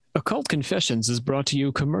Occult Confessions is brought to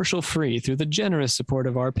you commercial-free through the generous support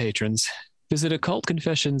of our patrons. Visit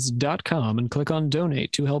occultconfessions.com and click on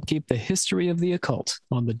Donate to help keep the history of the occult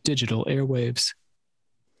on the digital airwaves.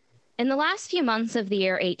 In the last few months of the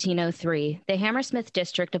year 1803, the Hammersmith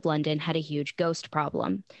district of London had a huge ghost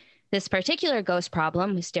problem. This particular ghost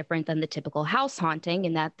problem was different than the typical house haunting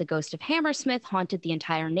in that the ghost of Hammersmith haunted the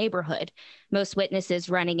entire neighborhood, most witnesses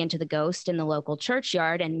running into the ghost in the local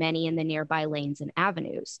churchyard and many in the nearby lanes and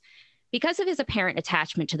avenues. Because of his apparent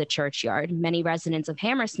attachment to the churchyard, many residents of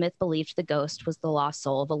Hammersmith believed the ghost was the lost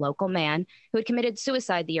soul of a local man who had committed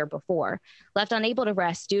suicide the year before, left unable to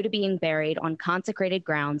rest due to being buried on consecrated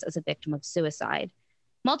grounds as a victim of suicide.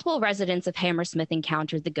 Multiple residents of Hammersmith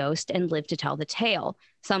encountered the ghost and lived to tell the tale,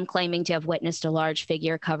 some claiming to have witnessed a large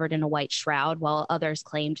figure covered in a white shroud, while others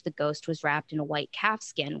claimed the ghost was wrapped in a white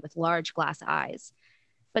calfskin with large glass eyes.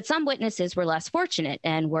 But some witnesses were less fortunate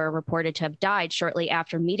and were reported to have died shortly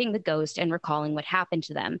after meeting the ghost and recalling what happened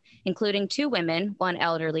to them, including 2 women, one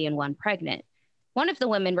elderly and one pregnant. One of the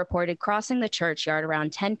women reported crossing the churchyard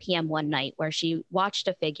around 10 p.m. one night where she watched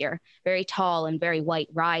a figure, very tall and very white,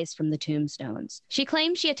 rise from the tombstones. She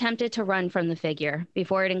claimed she attempted to run from the figure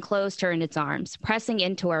before it enclosed her in its arms, pressing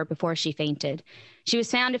into her before she fainted. She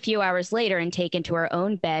was found a few hours later and taken to her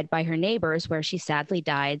own bed by her neighbors, where she sadly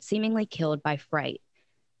died, seemingly killed by fright.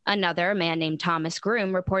 Another, a man named Thomas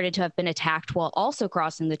Groom, reported to have been attacked while also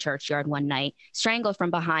crossing the churchyard one night, strangled from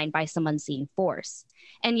behind by some unseen force.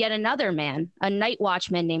 And yet another man, a night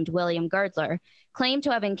watchman named William Girdler, claimed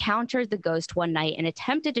to have encountered the ghost one night and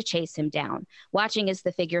attempted to chase him down, watching as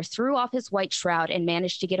the figure threw off his white shroud and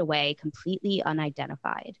managed to get away completely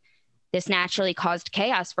unidentified. This naturally caused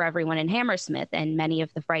chaos for everyone in Hammersmith, and many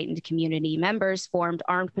of the frightened community members formed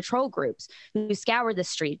armed patrol groups who scoured the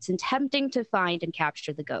streets, attempting to find and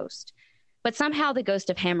capture the ghost. But somehow the ghost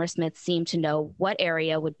of Hammersmith seemed to know what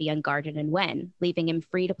area would be unguarded and when, leaving him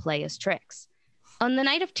free to play his tricks. On the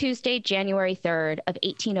night of Tuesday, January 3rd of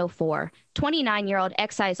 1804, 29-year-old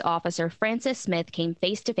excise officer Francis Smith came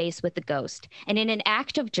face-to-face with the ghost, and in an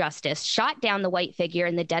act of justice, shot down the white figure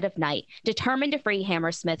in the dead of night, determined to free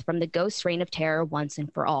Hammersmith from the ghost's reign of terror once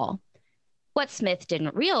and for all. What Smith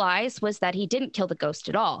didn't realize was that he didn't kill the ghost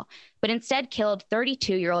at all, but instead killed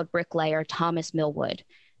 32-year-old bricklayer Thomas Millwood.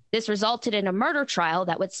 This resulted in a murder trial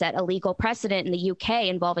that would set a legal precedent in the UK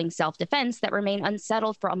involving self-defense that remained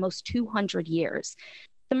unsettled for almost 200 years.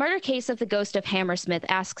 The murder case of the ghost of Hammersmith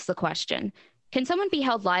asks the question, can someone be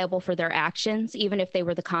held liable for their actions, even if they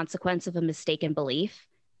were the consequence of a mistaken belief?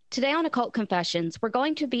 Today on Occult Confessions, we're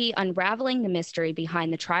going to be unraveling the mystery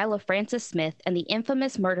behind the trial of Francis Smith and the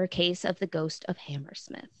infamous murder case of the ghost of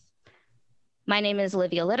Hammersmith. My name is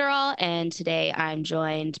Olivia Litteral, and today I'm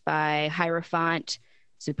joined by Hierophant,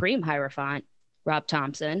 Supreme Hierophant, Rob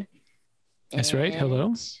Thompson. That's right.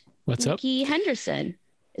 Hello. What's up? Nikki Henderson.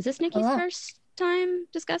 Is this Nikki's first time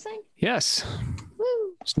discussing? Yes.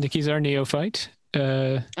 Woo. Nikki's our neophyte.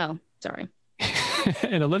 Oh, sorry.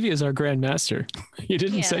 And Olivia's our grandmaster. You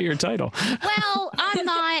didn't say your title. Well, I'm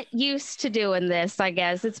not used to doing this, I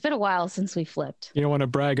guess. It's been a while since we flipped. You don't want to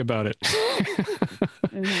brag about it.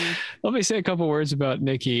 Mm-hmm. Let me say a couple words about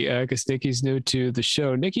Nikki, because Nikki's new to the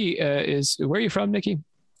show. Nikki where are you from, Nikki?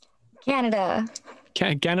 Canada.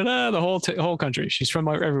 Canada, the whole country. She's from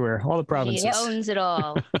everywhere, all the provinces. She owns it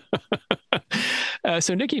all.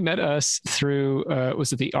 So Nikki met us through,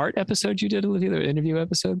 was it the art episode you did, Olivia, the interview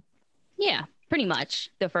episode? Yeah, pretty much.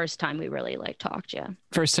 The first time we really talked, yeah.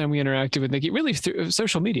 First time we interacted with Nikki, really through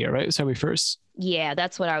social media, right? That's how we first. Yeah,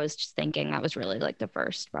 that's what I was just thinking. That was really the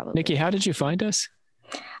first, probably. Nikki, how did you find us?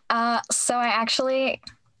 So I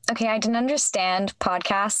didn't understand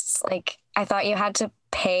podcasts. I thought you had to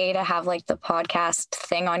pay to have the podcast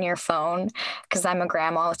thing on your phone because I'm a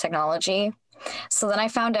grandma with technology. So then I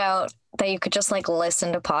found out that you could just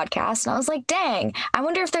listen to podcasts, and I was like, dang, I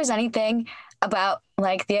wonder if there's anything about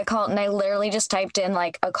the occult. And I literally just typed in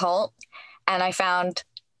occult, and I found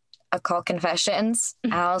Occult Confessions,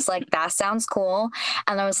 and I was like, that sounds cool.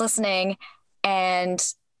 And I was listening, and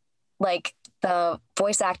the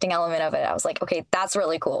voice acting element of it, I was like, okay, that's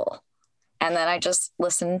really cool. And then I just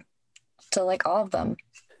listened to all of them.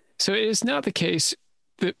 So it is not the case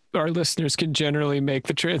that our listeners can generally make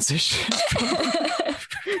the transition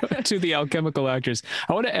to the alchemical actors.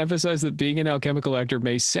 I want to emphasize that being an alchemical actor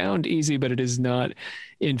may sound easy, but it is not,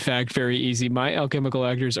 in fact, very easy. My alchemical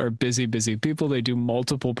actors are busy people. They do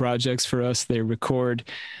multiple projects for us. They record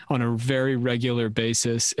on a very regular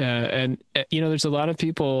basis. And there's a lot of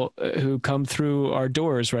people who come through our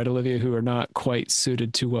doors, right, Olivia, who are not quite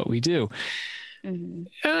suited to what we do.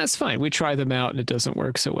 That's fine. We try them out and it doesn't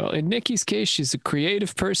work so well. In Nikki's case, she's a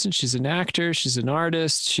creative person. She's an actor. She's an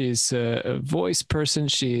artist. She's a voice person.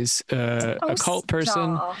 She's a cult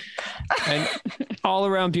person. And all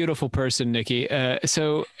around beautiful person, Nikki.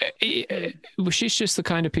 So she's just the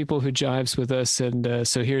kind of people who jives with us. And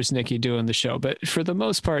so here's Nikki doing the show. But for the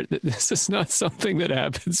most part, this is not something that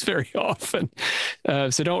happens very often.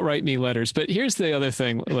 So don't write me letters. But here's the other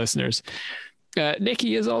thing, listeners.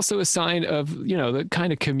 Nikki is also a sign of, the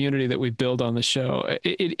kind of community that we build on the show.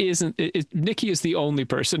 Nikki is the only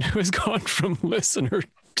person who has gone from listener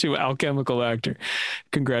to alchemical actor.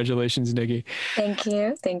 Congratulations, Nikki. Thank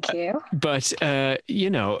you. But,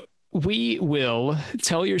 we will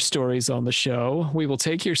tell your stories on the show. We will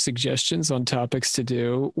take your suggestions on topics to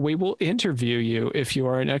do. We will interview you if you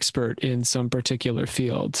are an expert in some particular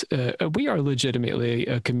field. We are legitimately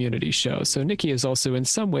a community show. So Nikki is also in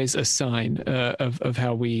some ways a sign of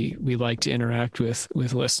how we like to interact with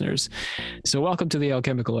listeners. So welcome to the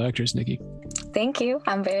Alchemical Actors, Nikki. Thank you.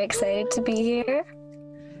 I'm very excited to be here.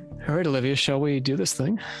 All right, Olivia, shall we do this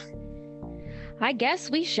thing? I guess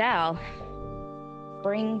we shall.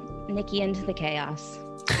 Bring Nikki into the chaos.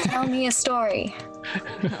 Tell me a story.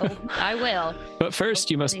 Oh, I will. But first,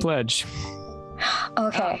 you must pledge.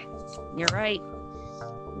 Okay. You're right.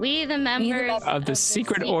 We, the members of the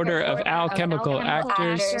Secret Order of Alchemical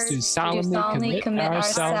Actors, do solemnly commit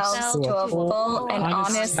ourselves to a full and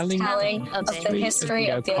honest telling of the history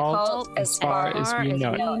of the occult as far as we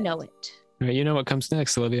know it. All right, you know what comes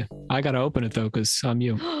next, Olivia. I got to open it, though, because I'm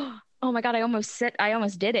you. Oh my God, I almost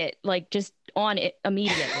did it, like just on it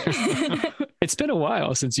immediately. It's been a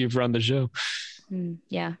while since you've run the show.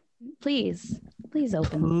 Yeah. Please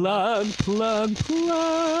open. Plug.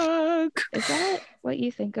 Is that what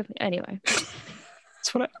you think of? Anyway.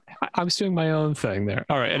 That's what I was doing my own thing there.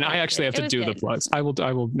 All right. And I actually have to do the plugs. I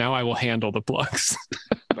will handle the plugs.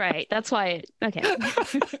 Right. That's why. Okay.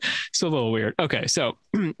 It's a little weird. Okay. So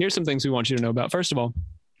here's some things we want you to know about. First of all,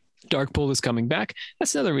 Darkpool is coming back.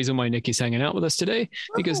 That's another reason why Nikki's hanging out with us today,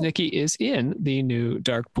 because Nikki is in the new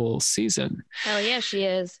Darkpool season. Hell yeah, she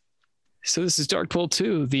is. So this is Darkpool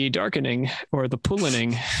 2, the darkening or the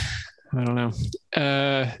poolening. I don't know.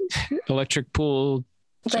 Electric pool.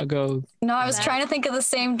 No, I was trying to think of the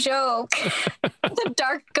same joke. The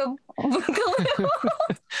dark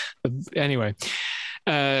Anyway.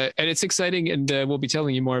 And it's exciting, and we'll be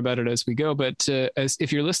telling you more about it as we go. But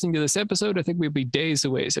if you're listening to this episode, I think we'll be days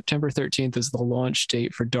away. September 13th is the launch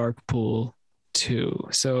date for Darkpool 2.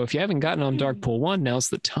 So if you haven't gotten on Darkpool 1, now's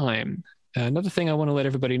the time. Another thing I want to let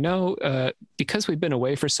everybody know, because we've been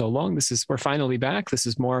away for so long, we're finally back. This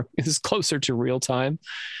is closer to real time,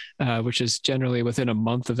 which is generally within a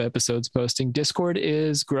month of episodes posting. Discord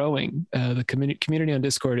is growing. The community on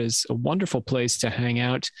Discord is a wonderful place to hang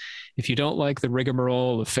out. If you don't like the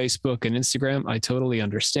rigmarole of Facebook and Instagram, I totally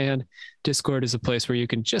understand. Discord is a place where you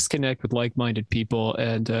can just connect with like-minded people.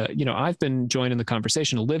 And, I've been joining the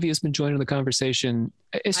conversation. Olivia's been joining the conversation.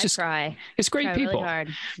 It's great people. Really hard.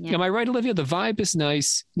 Yeah. Am I right, Olivia? The vibe is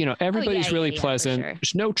nice. Everybody's really pleasant. Sure.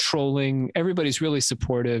 There's no trolling. Everybody's really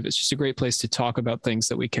supportive. It's just a great place to talk about things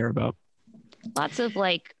that we care about. Lots of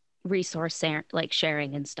resource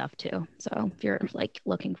sharing and stuff too. So if you're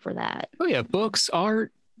looking for that. Oh yeah. Books,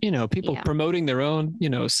 art, people promoting their own,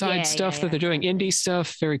 side stuff that they're doing, indie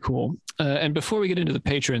stuff. Very cool. And before we get into the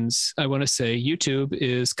patrons, I want to say YouTube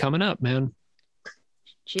is coming up, man.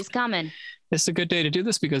 She's coming. It's a good day to do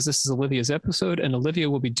this because this is Olivia's episode, and Olivia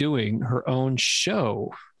will be doing her own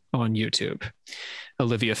show on YouTube.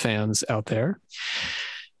 Olivia fans out there.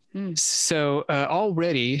 So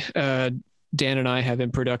already, Dan and I have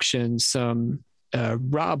in production some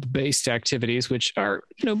Rob-based activities, which are,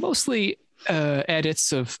 mostly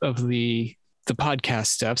edits of the podcast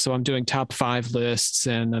stuff. So I'm doing top 5 lists,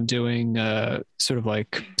 and I'm doing sort of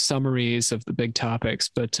summaries of the big topics.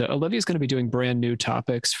 But Olivia's going to be doing brand new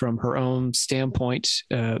topics from her own standpoint.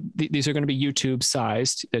 These are going to be YouTube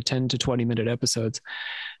sized, 10 to 20 minute episodes.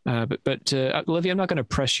 But Olivia, I'm not going to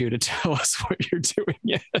press you to tell us what you're doing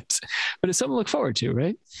yet, but it's something to look forward to,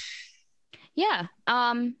 right? Yeah,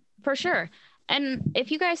 for sure. And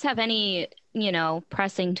if you guys have any,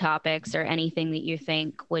 pressing topics or anything that you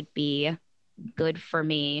think would be good for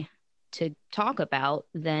me to talk about,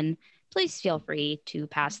 then please feel free to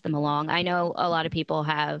pass them along. I know a lot of people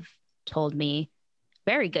have told me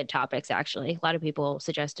very good topics, actually. A lot of people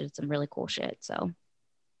suggested some really cool shit. So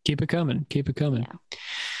keep it coming. Yeah.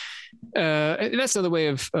 That's another way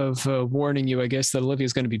of warning you, I guess, that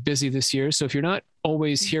Olivia's going to be busy this year. So if you're not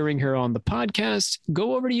always hearing her on the podcast,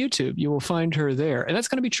 go over to YouTube. You will find her there. And that's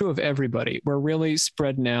going to be true of everybody. We're really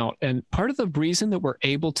spreading out. And part of the reason that we're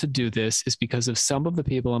able to do this is because of some of the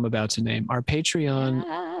people I'm about to name. Our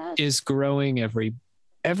Patreon is growing every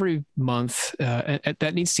month, and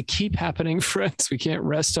that needs to keep happening, friends. We can't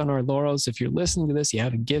rest on our laurels. If you're listening to this, you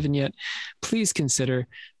haven't given yet, please consider.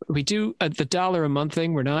 We do the $1 a month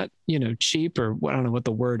thing. We're not, cheap, or I don't know what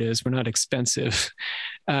the word is. We're not expensive,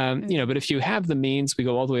 but if you have the means, we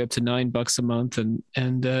go all the way up to $9 a month, and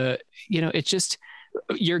it's just,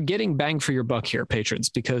 you're getting bang for your buck here, patrons,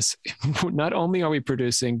 because not only are we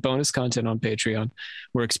producing bonus content on Patreon,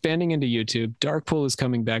 we're expanding into YouTube. Darkpool is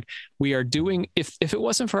coming back. We are doing, if it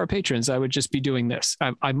wasn't for our patrons, I would just be doing this.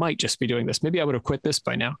 I might just be doing this. Maybe I would have quit this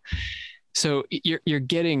by now. So you're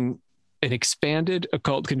getting an expanded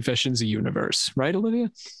Occult Confessions universe, right, Olivia?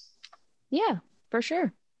 Yeah, for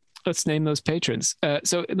sure. Let's name those patrons.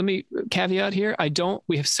 So let me caveat here.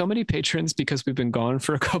 We have so many patrons because we've been gone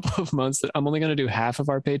for a couple of months that I'm only going to do half of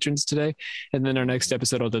our patrons today. And then our next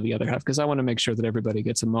episode, I'll do the other half because I want to make sure that everybody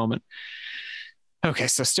gets a moment. Okay.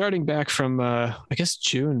 So starting back from, I guess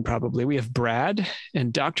June, probably, we have Brad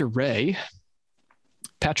and Dr. Ray,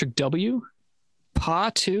 Patrick W,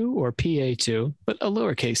 Pa2 or PA2, but a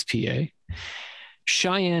lowercase PA,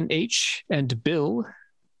 Cheyenne H and Bill,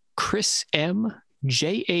 Chris M,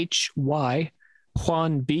 JHY,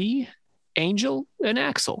 Juan B, Angel, and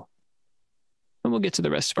Axel. And we'll get to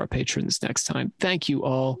the rest of our patrons next time. Thank you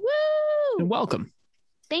all. Woo! And welcome.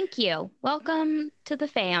 Thank you. Welcome to the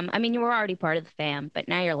fam. I mean, you were already part of the fam, but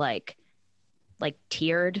now you're like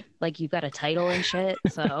tiered, like you've got a title and shit.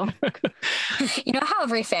 So you know how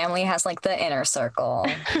every family has like the inner circle,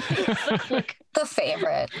 the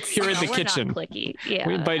favorites. You're in the kitchen. Not clicky. Yeah.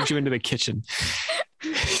 We invited you into the kitchen.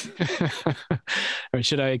 All right,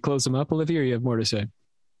 should I close them up, Olivia, or you have more to say?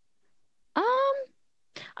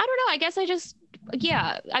 I don't know. I guess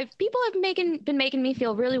people have been making me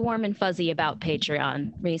feel really warm and fuzzy about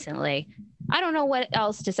Patreon recently. I don't know what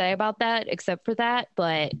else to say about that except for that,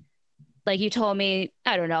 but like you told me,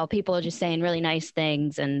 I don't know, people are just saying really nice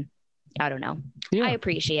things, and I don't know. Yeah. I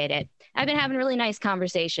appreciate it. I've been having really nice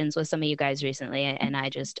conversations with some of you guys recently, and I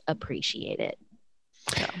just appreciate it.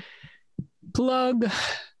 So. Plug.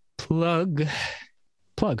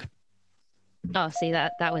 Oh, see,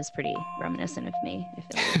 that was pretty reminiscent of me.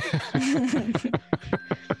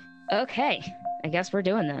 Okay, I guess we're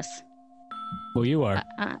doing this. Well, you are.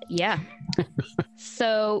 Yeah.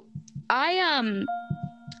 So I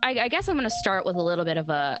guess I'm going to start with a little bit of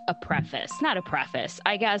a preface. Not a preface,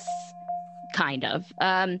 I guess, kind of.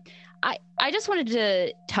 I just wanted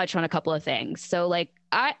to touch on a couple of things. So, like,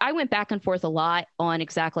 I went back and forth a lot on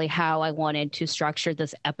exactly how I wanted to structure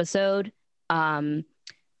this episode.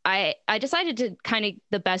 I decided to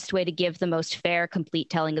the best way to give the most fair, complete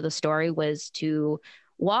telling of the story was to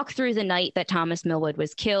walk through the night that Thomas Millwood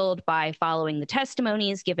was killed by following the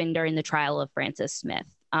testimonies given during the trial of Francis Smith.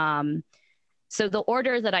 So the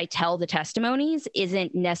order that I tell the testimonies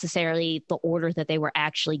isn't necessarily the order that they were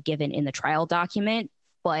actually given in the trial document,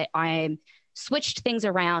 but I switched things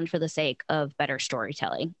around for the sake of better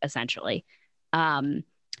storytelling, essentially.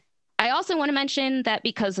 I also want to mention that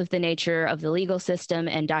because of the nature of the legal system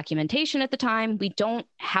and documentation at the time, we don't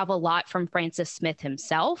have a lot from Francis Smith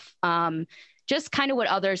himself, just kind of what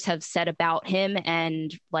others have said about him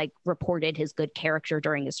and like reported his good character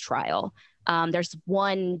during his trial. There's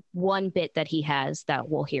one bit that he has that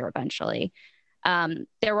we'll hear eventually.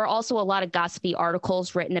 There were also a lot of gossipy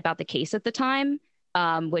articles written about the case at the time,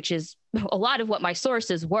 which is a lot of what my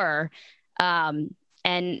sources were.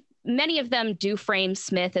 And many of them do frame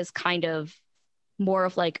Smith as kind of more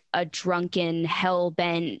of like a drunken,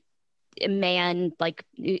 hell-bent man, like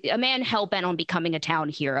a man hell-bent on becoming a town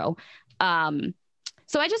hero.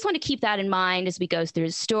 So I just want to keep that in mind as we go through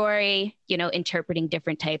the story, interpreting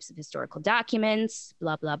different types of historical documents,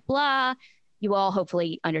 blah, blah, blah. You all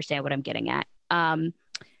hopefully understand what I'm getting at.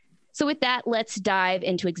 So with that, let's dive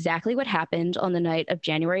into exactly what happened on the night of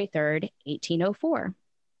January 3rd, 1804.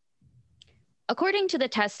 According to the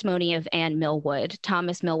testimony of Anne Millwood,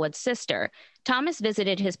 Thomas Millwood's sister, Thomas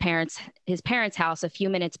visited his parents' house a few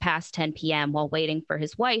minutes past 10 p.m. while waiting for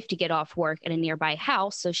his wife to get off work at a nearby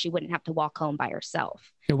house so she wouldn't have to walk home by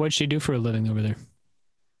herself. What'd she do for a living over there?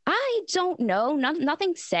 I don't know.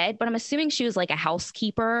 Nothing said, but I'm assuming she was like a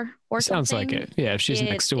housekeeper or something. Sounds like it. Yeah, if she's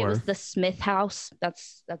next door. It was the Smith house.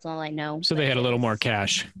 That's all I know. So they had a little more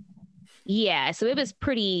cash. Yeah, so it was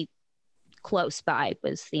pretty close by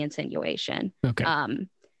was the insinuation. Okay.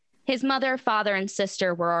 His mother, father, and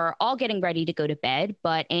sister were all getting ready to go to bed,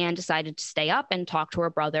 but Anne decided to stay up and talk to her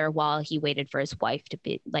brother while he waited for his wife to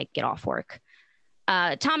get off work.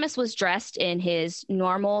 Thomas was dressed in his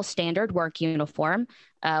normal standard work uniform,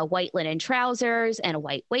 white linen trousers and a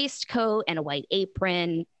white waistcoat and a white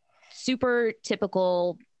apron, super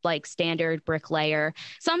typical, like standard bricklayer.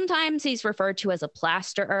 Sometimes he's referred to as a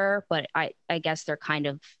plasterer, but I guess they're kind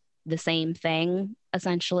of the same thing,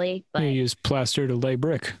 essentially. But You use plaster to lay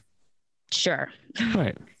brick. sure.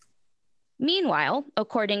 Right. Meanwhile,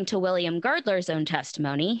 according to William Girdler's own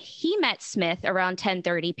testimony, he met Smith around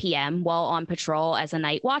 10:30 p.m. while on patrol as a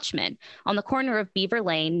night watchman on the corner of Beaver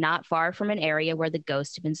Lane, not far from an area where the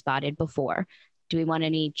ghost had been spotted before. Do we want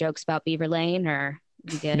any jokes about Beaver Lane, or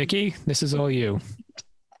you good? Nikki, this is all you.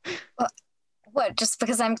 What? Just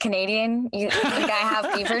because I'm Canadian, you think I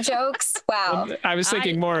have beaver jokes? Wow. I was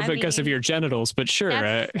thinking more of I it because of mean, your genitals, but sure.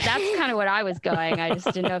 That's kind of what I was going. I just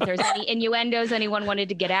didn't know if there's any innuendos anyone wanted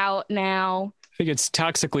to get out now. I think it's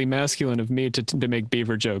toxically masculine of me to make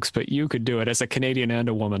beaver jokes, but you could do it as a Canadian and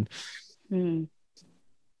a woman.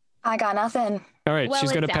 I got nothing. All right, Well,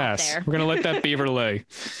 she's going to it's out pass. there. We're going to let that beaver lay.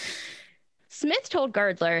 Smith told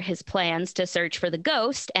Girdler his plans to search for the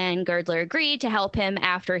ghost, and Girdler agreed to help him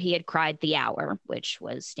after he had cried the hour, which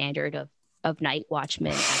was standard of night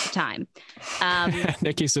watchmen at the time.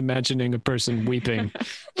 Nikki's imagining a person weeping.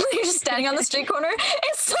 You're just standing on the street corner.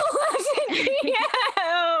 It's 11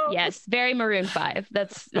 p.m. Yes, very Maroon 5.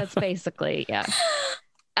 That's basically, yeah.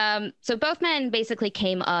 So both men basically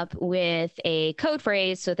came up with a code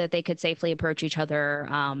phrase so that they could safely approach each other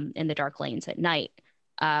in the dark lanes at night.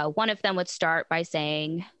 One of them would start by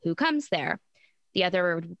saying, "Who comes there?" The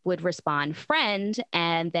other would respond, "Friend,"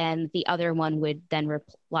 and then the other one would then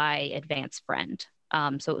reply, "Advance friend."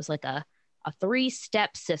 So it was like a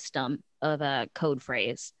 3-step system of a code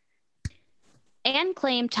phrase. Anne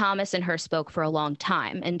claimed Thomas and her spoke for a long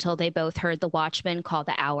time until they both heard the watchman call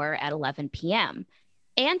the hour at 11 p.m.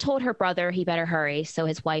 Anne told her brother he better hurry so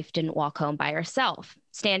his wife didn't walk home by herself,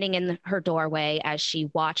 standing in her doorway as she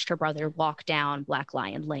watched her brother walk down Black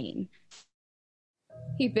Lion Lane.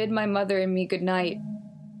 He bid my mother and me good night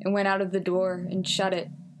and went out of the door and shut it.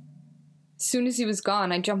 As soon as he was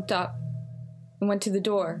gone, I jumped up and went to the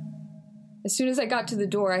door. As soon as I got to the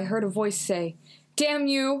door, I heard a voice say, "Damn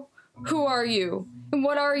you! Who are you? And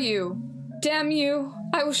what are you? Damn you!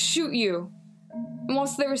 I will shoot you!" And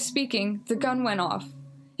whilst they were speaking, the gun went off,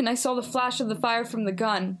 and I saw the flash of the fire from the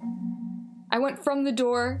gun. I went from the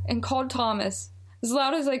door and called Thomas as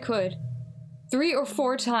loud as I could, 3 or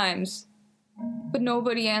 4 times, but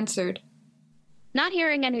nobody answered. Not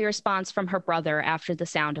hearing any response from her brother after the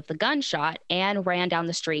sound of the gunshot, Anne ran down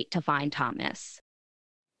the street to find Thomas.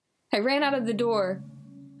 I ran out of the door,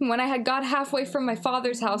 and when I had got halfway from my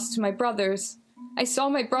father's house to my brother's, I saw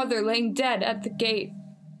my brother laying dead at the gate.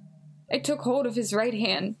 I took hold of his right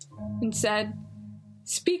hand and said,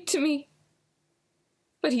 "Speak to me."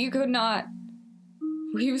 But he could not,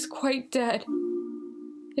 for he was quite dead.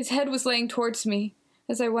 His head was laying towards me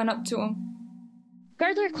as I went up to him.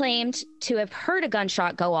 Girdler claimed to have heard a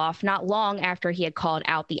gunshot go off not long after he had called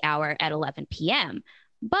out the hour at 11 p.m.,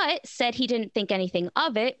 but said he didn't think anything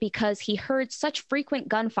of it because he heard such frequent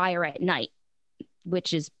gunfire at night,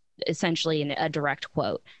 which is essentially a direct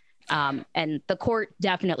quote. And the court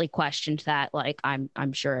definitely questioned that. Like,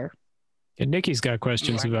 I'm sure. And Nikki's got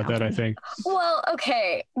questions about that, I think. Well,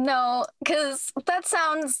 okay, no, because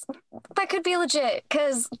that could be legit,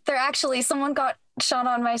 because someone got shot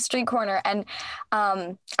on my street corner, and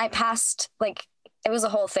I passed, like, it was a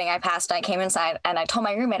whole thing. I came inside, and I told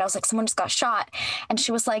my roommate, I was like, someone just got shot, and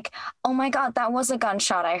she was like, "Oh my God, that was a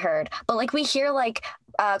gunshot I heard." But, like, we hear, like,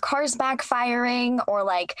 cars backfiring, or,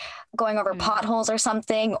 like, going over potholes or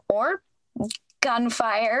something, or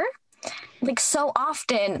gunfire, like, so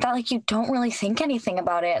often that, like, you don't really think anything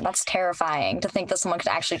about it. That's terrifying to think that someone could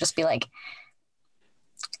actually just be, like,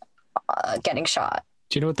 getting shot.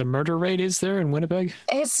 Do you know what the murder rate is there in Winnipeg?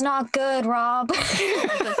 It's not good, Rob. I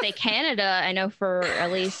was gonna say Canada, I know for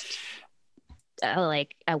at least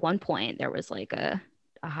like at one point there was like a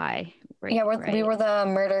high rate. Yeah, right? we were the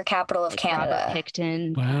murder capital of like Canada. Robert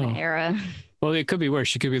Picton Wow. era. Well, it could be worse.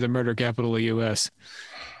 She could be the murder capital of the U.S.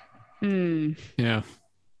 Yeah.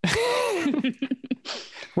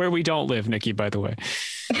 Where we don't live, Nikki, by the way.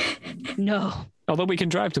 No, Although we can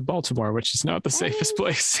drive to Baltimore, which is not the safest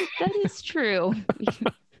place. that is true.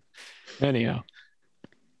 Anyhow.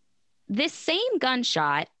 This same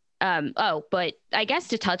gunshot. But I guess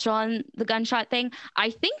to touch on the gunshot thing, I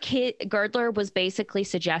think Girdler was basically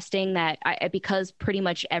suggesting that because pretty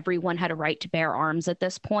much everyone had a right to bear arms at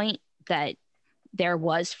this point, that there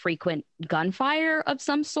was frequent gunfire of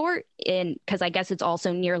some sort because I guess it's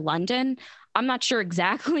also near London. I'm not sure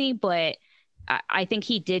exactly, but I think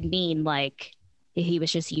he did mean like he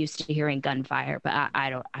was just used to hearing gunfire, but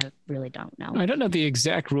I really don't know. I don't know the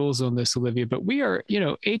exact rules on this, Olivia, but we are,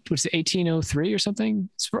 1803 or something?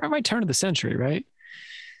 It's right turn of the century, right?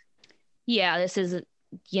 Yeah, this is,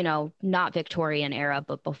 not Victorian era,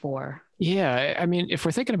 but before. Yeah, I mean, if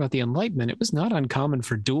we're thinking about the Enlightenment, it was not uncommon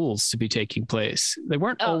for duels to be taking place. They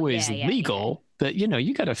weren't always legal, but,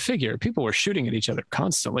 you got to figure people were shooting at each other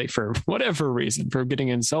constantly for whatever reason, for getting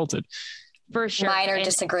insulted. For sure. Minor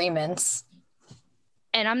disagreements.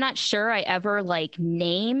 And I'm not sure I ever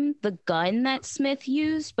name the gun that Smith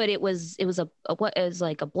used, but it was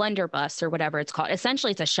like a blunderbuss or whatever it's called.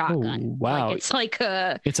 Essentially, it's a shotgun. Oh, wow. It's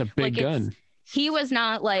a big gun. He was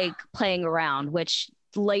not playing around, which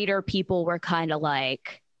later people were kind of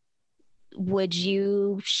like, would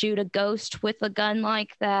you shoot a ghost with a gun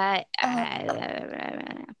like that?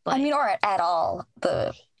 But, or at all.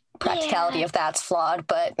 The practicality of that's flawed,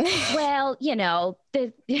 but well,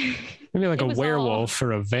 maybe like a werewolf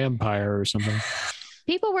or a vampire or something.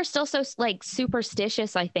 People were still so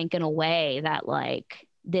superstitious, I think, in a way that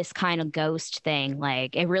this kind of ghost thing,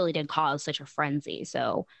 it really did cause such a frenzy.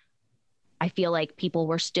 So I feel like people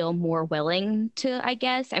were still more willing to, I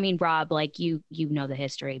guess. I mean, Rob, you know the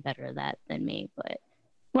history better than me, but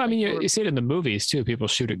well, I mean, you see it in the movies too. People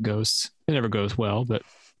shoot at ghosts. It never goes well, but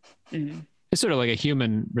it's sort of like a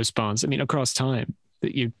human response. I mean, across time,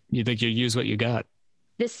 that you think you use what you got.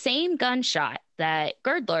 The same gunshot that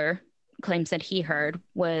Girdler claims that he heard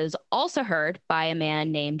was also heard by a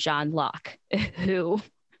man named John Locke, who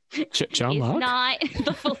John is Locke? not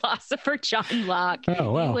the philosopher John Locke.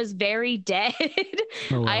 Oh, wow. He was very dead.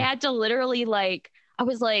 Oh, wow. I had to literally I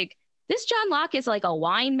was like, this John Locke is like a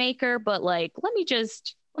winemaker, but let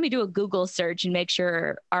me do a Google search and make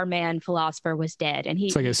sure our man philosopher was dead. And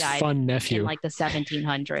it's like his died fun nephew in the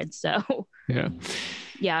 1700s. So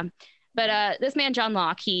yeah. But this man, John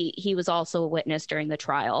Locke, he was also a witness during the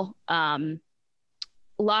trial.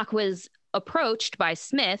 Locke was approached by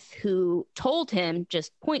Smith, who told him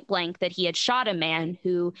just point blank that he had shot a man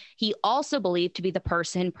who he also believed to be the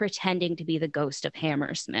person pretending to be the ghost of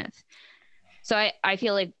Hammersmith. So I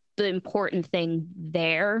feel like the important thing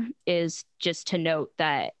there is just to note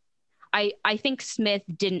that I think Smith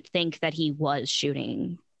didn't think that he was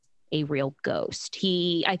shooting a real ghost.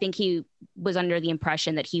 I think he was under the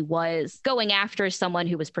impression that he was going after someone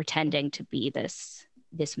who was pretending to be this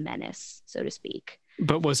menace, so to speak.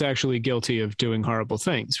 But was actually guilty of doing horrible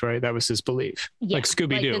things, right? That was his belief. Yeah, like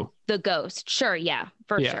Scooby-Doo. The ghost. Sure, yeah,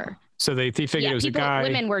 for sure. So they figured it was a guy.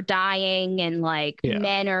 Women were dying and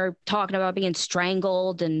men are talking about being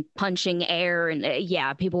strangled and punching air.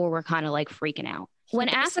 And people were kind of freaking out. He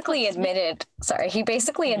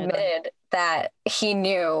basically admitted that he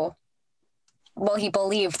knew, he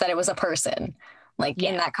believed that it was a person.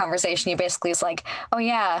 In that conversation, he basically is like, oh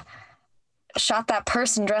yeah, shot that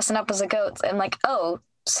person dressing up as a goat. And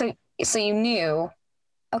so you knew.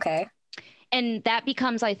 Okay. And that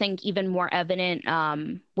becomes, I think, even more evident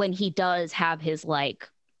when he does have his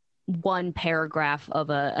one paragraph of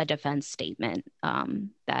a defense statement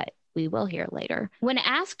that we will hear later. When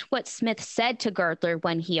asked what Smith said to Girdler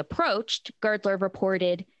when he approached, Girdler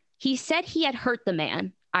reported, "He said he had hurt the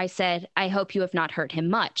man. I said, I hope you have not hurt him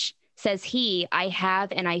much. Says he, I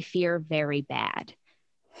have, and I fear very bad."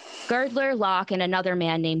 Girdler, Locke, and another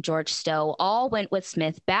man named George Stowe all went with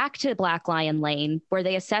Smith back to Black Lion Lane, where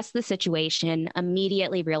they assessed the situation,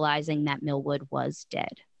 immediately realizing that Millwood was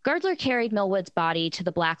dead. Girdler carried Millwood's body to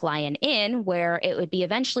the Black Lion Inn, where it would be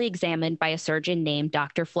eventually examined by a surgeon named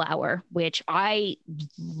Dr. Flower, which I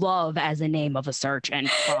love as a name of a surgeon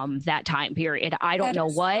from that time period. I don't know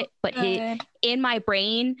what, but in my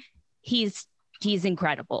brain, he's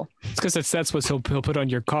incredible. It's because that's what he'll put on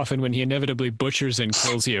your coffin when he inevitably butchers and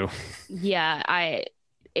kills you. Yeah,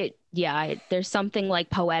 there's something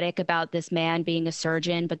poetic about this man being a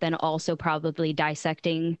surgeon, but then also probably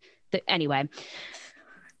dissecting anyway.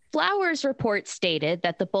 Flower's report stated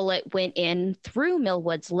that the bullet went in through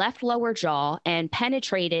Millwood's left lower jaw and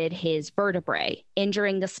penetrated his vertebrae,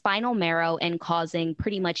 injuring the spinal marrow and causing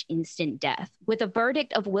pretty much instant death, with a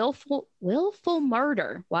verdict of willful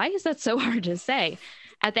murder. Why is that so hard to say?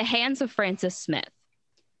 At the hands of Francis Smith.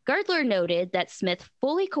 Girdler noted that Smith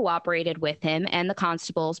fully cooperated with him and the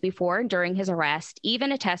constables before and during his arrest,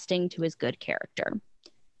 even attesting to his good character.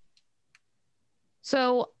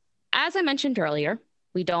 So, as I mentioned earlier,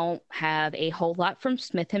 we don't have a whole lot from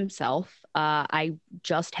Smith himself. I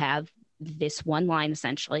just have this one line,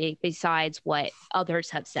 essentially, besides what others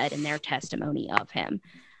have said in their testimony of him.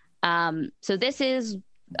 So this is,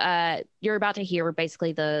 you're about to hear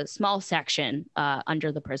basically the small section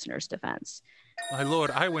under the prisoner's defense. My lord,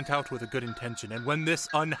 I went out with a good intention, and when this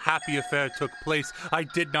unhappy affair took place, I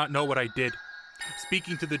did not know what I did.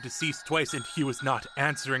 Speaking to the deceased twice, and he was not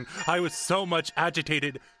answering, I was so much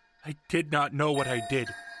agitated, I did not know what I did.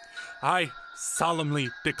 I solemnly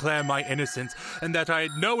declare my innocence, and that I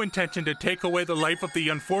had no intention to take away the life of the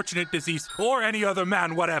unfortunate deceased or any other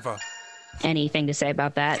man whatever. Anything to say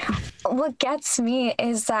about that? What gets me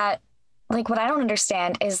is that, like, what I don't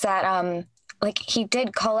understand is that, like, he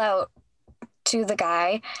did call out to the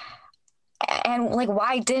guy, and, like,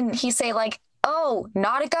 why didn't he say, like, oh,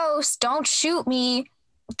 not a ghost, don't shoot me?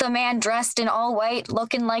 The man dressed in all white,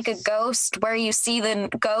 looking like a ghost, where you see the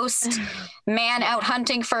ghost man out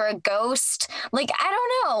hunting for a ghost. Like, I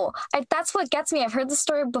don't know. That's what gets me. I've heard the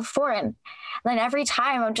story before, and then every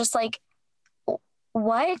time I'm just like,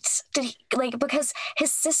 what did he, like, because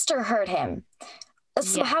his sister heard him.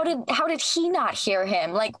 So Yeah. how did he not hear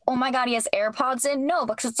him? Like, oh my God, he has AirPods in? No,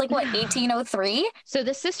 because it's like, what, 1803? So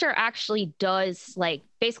the sister actually does, like,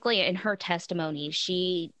 basically in her testimony,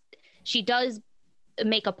 she does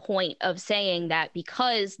make a point of saying that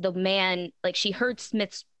because the man, like, she heard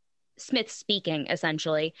Smith speaking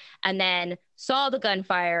essentially, and then saw the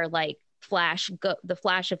gunfire, like, the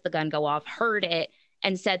flash of the gun go off, heard it,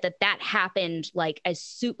 and said that happened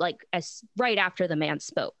as right after the man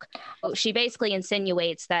spoke. She basically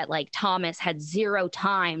insinuates that, like, Thomas had zero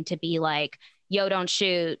time to be like, yo, don't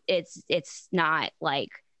shoot. It's not,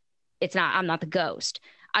 I'm not the ghost.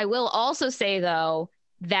 I will also say, though,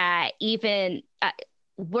 that even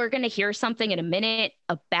we're going to hear something in a minute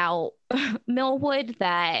about Millwood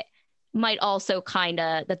that might also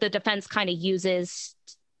that the defense kind of uses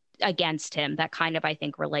against him, that kind of, I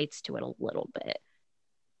think, relates to it a little bit.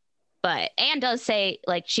 But Anne does say,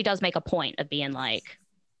 like, she does make a point of being like,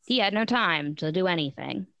 he had no time to do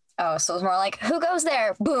anything. Oh, so it's more like, who goes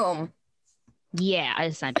there? Boom. Yeah,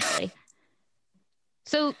 essentially.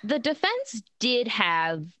 So the defense did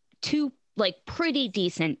have two, like, pretty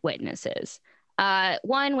decent witnesses.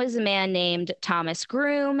 One was a man named Thomas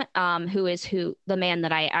Groom, who is the man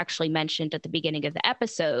that I actually mentioned at the beginning of the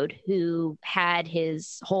episode, who had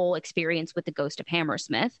his whole experience with the ghost of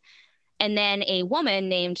Hammersmith. And then a woman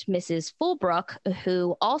named Mrs. Fulbrook,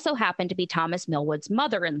 who also happened to be Thomas Millwood's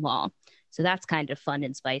mother-in-law. So that's kind of fun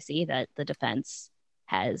and spicy that the defense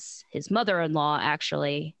has his mother-in-law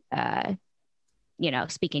actually,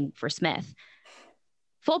 speaking for Smith.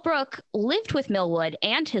 Fulbrook lived with Millwood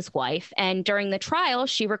and his wife, and during the trial,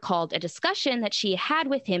 she recalled a discussion that she had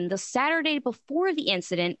with him the Saturday before the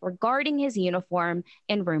incident regarding his uniform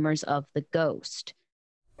and rumors of the ghost.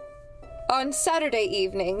 On Saturday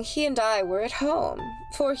evening, he and I were at home,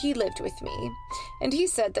 for he lived with me, and he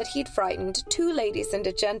said that he'd frightened 2 ladies and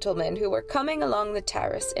a gentleman who were coming along the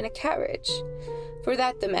terrace in a carriage. For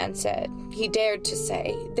that, the man said, he dared to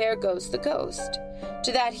say, there goes the ghost.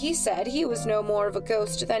 To that he said he was no more of a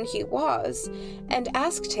ghost than he was, and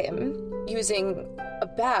asked him, using a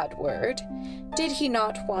bad word, did he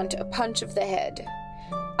not want a punch of the head?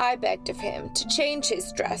 I begged of him to change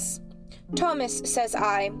his dress. Thomas, says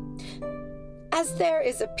I, as there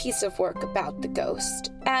is a piece of work about the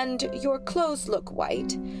ghost, and your clothes look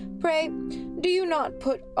white, pray, do you not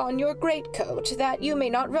put on your greatcoat, that you may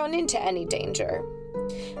not run into any danger?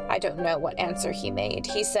 I don't know what answer he made.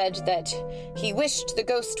 He said that he wished the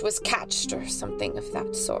ghost was catched, or something of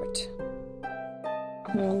that sort.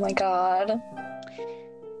 Oh my God.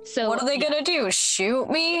 So what are they gonna do? Shoot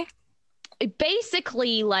me?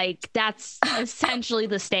 Basically, like, that's essentially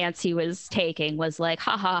the stance he was taking, was like,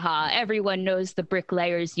 ha ha ha, everyone knows the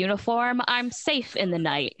bricklayer's uniform, I'm safe in the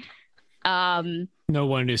night. No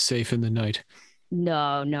one is safe in the night.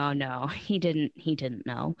 No, he didn't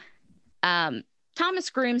know. Thomas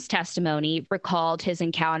Groom's testimony recalled his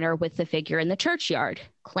encounter with the figure in the churchyard,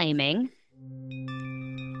 claiming,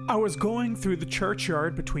 I was going through the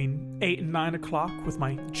churchyard between 8 and 9 o'clock with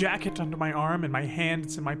my jacket under my arm and my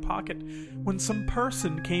hands in my pocket when some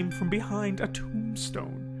person came from behind a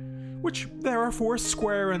tombstone, which there are 4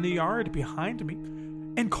 square in the yard behind me,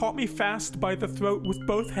 and caught me fast by the throat with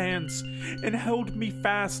both hands and held me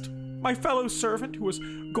fast. My fellow servant, who was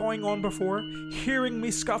going on before, hearing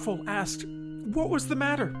me scuffle, asked what was the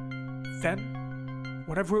matter. Then,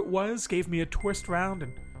 whatever it was gave me a twist round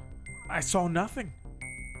and I saw nothing.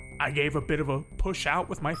 I gave a bit of a push out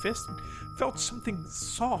with my fist and felt something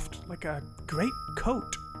soft like a great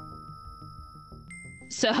coat.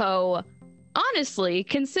 So, honestly,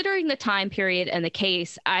 considering the time period and the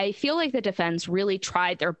case, I feel like the defense really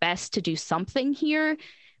tried their best to do something here.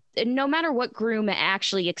 no matter what Groom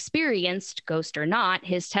actually experienced, ghost or not,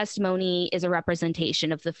 his testimony is a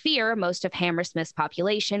representation of the fear most of Hammersmith's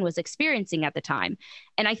population was experiencing at the time.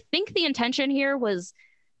 And I think the intention here was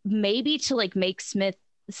maybe to like make Smith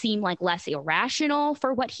seem like less irrational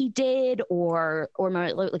for what he did, or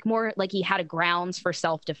more like he had a grounds for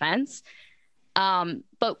self-defense.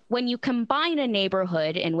 But when you combine a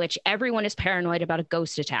neighborhood in which everyone is paranoid about a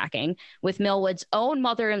ghost attacking with Millwood's own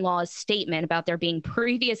mother-in-law's statement about there being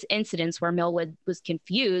previous incidents where Millwood was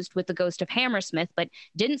confused with the ghost of Hammersmith but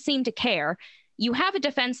didn't seem to care, you have a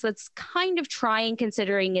defense that's kind of trying,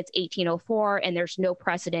 considering it's 1804 and there's no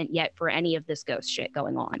precedent yet for any of this ghost shit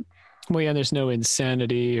going on. Well, yeah, there's no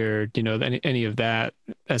insanity or, any of that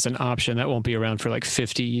as an option. That won't be around for like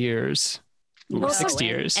 50 years. 60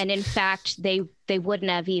 years. And in fact, they wouldn't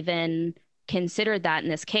have even considered that in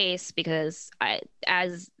this case, because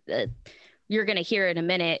you're going to hear in a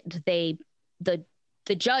minute,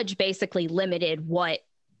 the judge basically limited what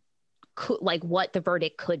the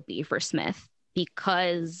verdict could be for Smith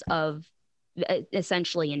because of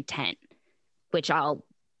essentially intent, which I'll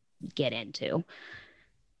get into.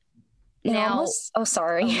 Now,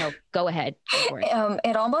 sorry. Oh, no, go ahead. Go for it.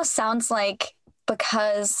 It almost sounds like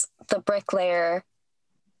because the bricklayer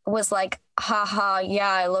was like, haha, yeah,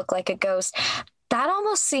 I look like a ghost. That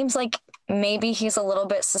almost seems like maybe he's a little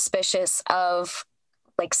bit suspicious of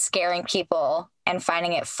like scaring people and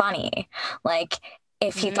finding it funny. Like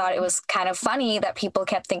if he thought it was kind of funny that people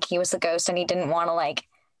kept thinking he was a ghost and he didn't want to like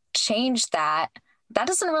change that, that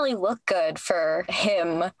doesn't really look good for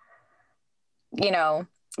him,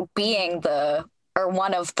 being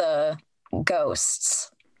one of the ghosts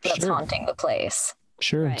that's haunting the place.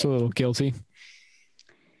 Sure, right. It's a little guilty.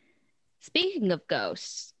 Speaking of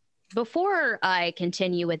ghosts, before I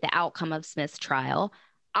continue with the outcome of Smith's trial,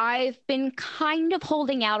 I've been kind of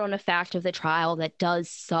holding out on a fact of the trial that does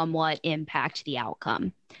somewhat impact the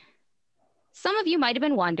outcome. Some of you might have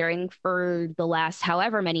been wondering for the last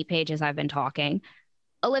however many pages I've been talking,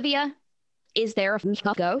 Olivia, is there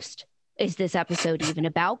a ghost? Is this episode even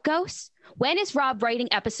about ghosts? When is Rob writing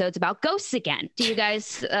episodes about ghosts again? Do you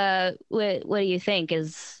guys, what do you think?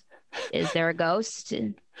 Is there a ghost?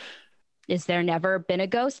 Is there never been a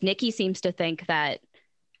ghost? Nikki seems to think that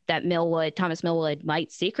Thomas Millwood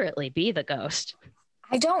might secretly be the ghost.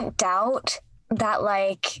 I don't doubt that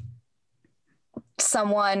like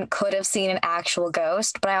someone could have seen an actual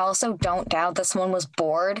ghost, but I also don't doubt that someone was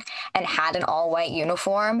bored and had an all white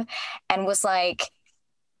uniform and was like,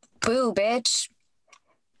 boo, bitch,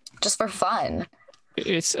 just for fun.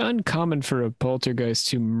 It's uncommon for a poltergeist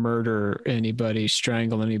to murder anybody,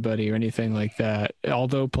 strangle anybody, or anything like that.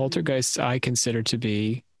 Although poltergeists I consider to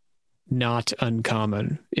be not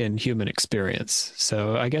uncommon in human experience.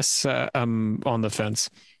 So I guess I'm on the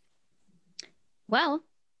fence. Well,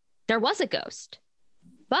 there was a ghost,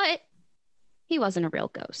 but he wasn't a real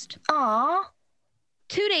ghost. Aww.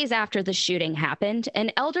 2 days after the shooting happened,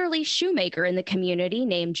 an elderly shoemaker in the community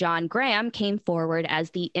named John Graham came forward as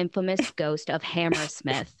the infamous ghost of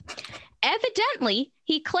Hammersmith. Evidently,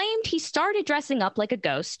 he claimed he started dressing up like a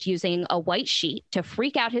ghost using a white sheet to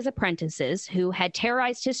freak out his apprentices who had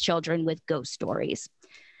terrorized his children with ghost stories.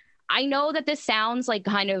 I know that this sounds like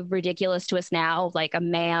kind of ridiculous to us now, like a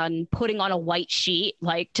man putting on a white sheet,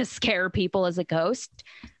 like to scare people as a ghost.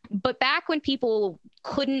 But back when people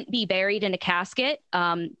couldn't be buried in a casket,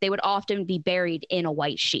 they would often be buried in a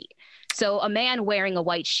white sheet. So a man wearing a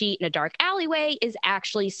white sheet in a dark alleyway is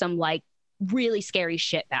actually some like really scary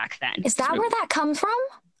shit back then. Is that where that comes from?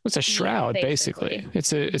 It's a shroud, basically.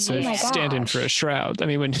 It's a stand-in for a shroud. I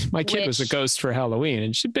mean, when my kid was a ghost for Halloween,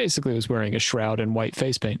 and she basically was wearing a shroud and white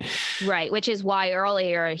face paint. Right, which is why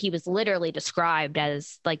earlier he was literally described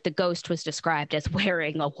as, like, the ghost was described as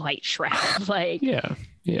wearing a white shroud. Like, yeah,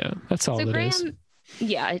 that's all it is.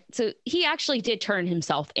 Yeah, so he actually did turn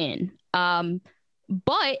himself in.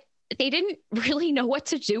 But they didn't really know what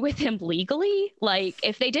to do with him legally. Like,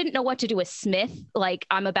 if they didn't know what to do with Smith, like,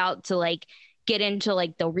 I'm about to, like, get into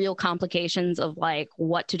like the real complications of like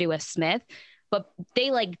what to do with Smith, but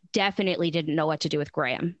they like definitely didn't know what to do with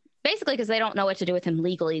Graham, basically because they don't know what to do with him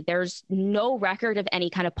legally. There's no record of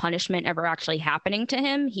any kind of punishment ever actually happening to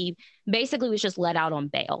him. He basically was just let out on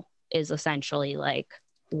bail, is essentially like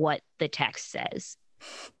what the text says.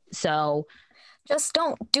 So just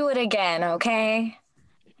don't do it again, okay?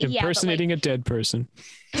 Impersonating a dead person.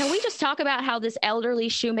 Can we just talk about how this elderly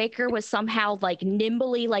shoemaker was somehow like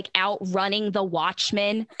nimbly like outrunning the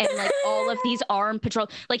watchmen and like all of these armed patrol?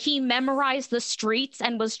 Like he memorized the streets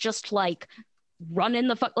and was just like running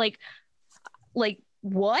the like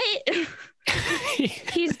what?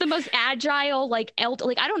 He's the most agile, like I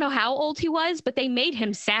don't know how old he was, but they made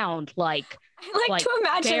him sound like. I like to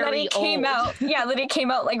imagine that he came out. Yeah, that he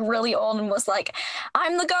came out like really old and was like,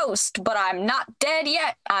 "I'm the ghost, but I'm not dead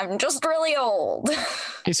yet. I'm just really old."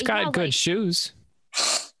 He's got good shoes.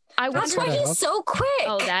 That's why he's so quick.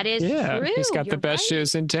 Oh, that is true. He's got the best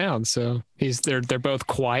shoes in town. So they're both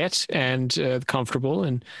quiet and comfortable,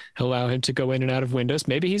 and allow him to go in and out of windows.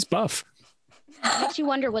 Maybe he's buff. Makes you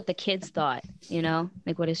wonder what the kids thought,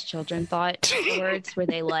 like what his children thought afterwards. Were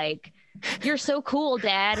they like, "You're so cool,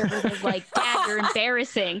 Dad," or were they like, "Dad, you're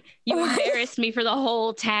embarrassing. You embarrassed me for the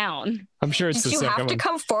whole town." I'm sure it's the second one. You have to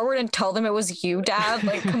come forward and tell them it was you, Dad.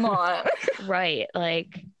 Like, come on. Right.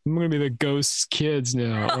 Like, I'm gonna be the ghost's kids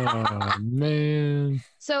now. Oh man.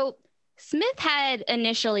 So Smith had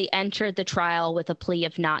initially entered the trial with a plea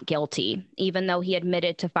of not guilty, even though he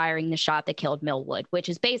admitted to firing the shot that killed Millwood, which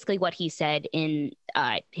is basically what he said in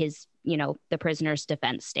his, the prisoner's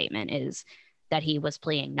defense statement, is that he was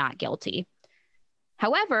pleading not guilty.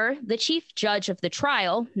 However, the chief judge of the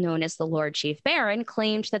trial, known as the Lord Chief Baron,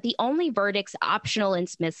 claimed that the only verdicts optional in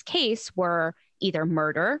Smith's case were either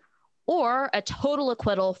murder or a total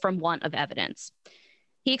acquittal from want of evidence.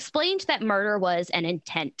 He explained that murder was an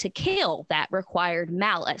intent to kill that required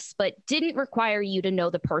malice, but didn't require you to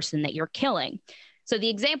know the person that you're killing. So the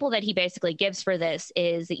example that he basically gives for this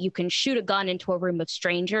is that you can shoot a gun into a room of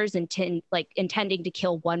strangers intending to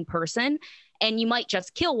kill one person, and you might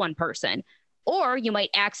just kill one person. Or you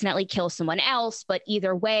might accidentally kill someone else, but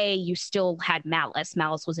either way, you still had malice.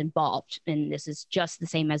 Malice was involved, and this is just the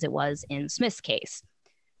same as it was in Smith's case.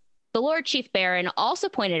 The Lord Chief Baron also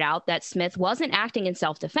pointed out that Smith wasn't acting in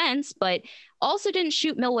self-defense, but also didn't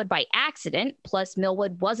shoot Millwood by accident, plus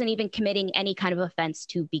Millwood wasn't even committing any kind of offense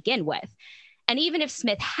to begin with. And even if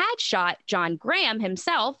Smith had shot John Graham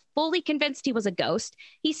himself, fully convinced he was a ghost,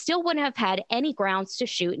 he still wouldn't have had any grounds to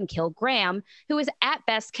shoot and kill Graham, who was at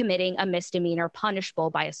best committing a misdemeanor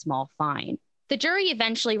punishable by a small fine. The jury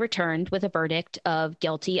eventually returned with a verdict of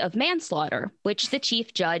guilty of manslaughter, which the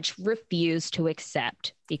chief judge refused to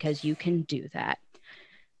accept, because you can do that.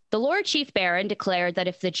 The Lord Chief Baron declared that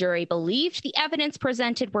if the jury believed the evidence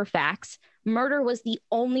presented were facts, murder was the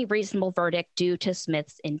only reasonable verdict due to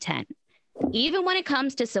Smith's intent. Even when it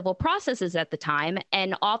comes to civil processes at the time,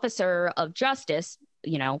 an officer of justice,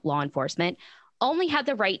 law enforcement, only had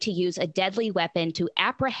the right to use a deadly weapon to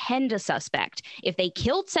apprehend a suspect. If they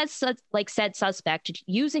killed said suspect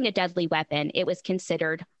using a deadly weapon, it was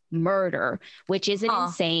considered murder, which is an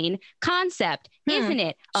insane concept, isn't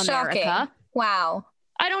it, America? Shocking. Wow.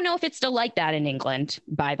 I don't know if it's still like that in England,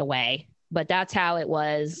 by the way, but that's how it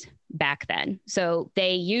was back then. So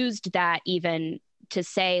they used that even to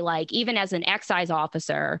say, like, even as an excise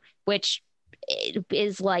officer, which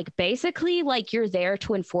is like basically like you're there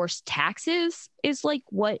to enforce taxes, is like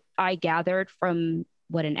what I gathered from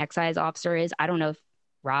what an excise officer is. I don't know if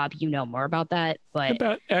Rob, you know more about that, but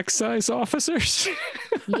about excise officers.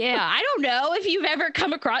 Yeah, I don't know if you've ever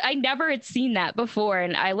come across. I never had seen that before,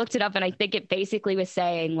 and I looked it up, and I think it basically was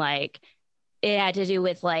saying like it had to do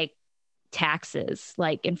with like taxes,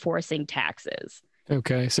 like enforcing taxes.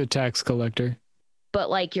 Okay, so tax collector. But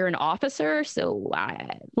like you're an officer, so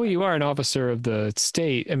well, you are an officer of the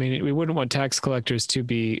state. I mean, we wouldn't want tax collectors to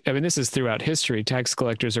be. I mean, this is throughout history. Tax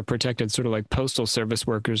collectors are protected, sort of like postal service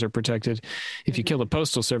workers are protected. If you kill a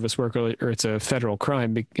postal service worker, or it's a federal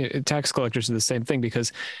crime, tax collectors are the same thing,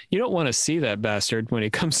 because you don't want to see that bastard when he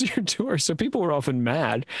comes to your door. So people were often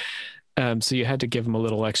mad. So you had to give him a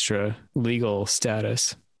little extra legal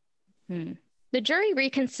status. The jury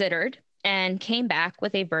reconsidered and came back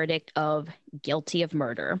with a verdict of guilty of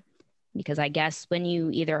murder, because I guess when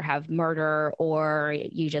you either have murder or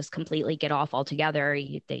you just completely get off altogether,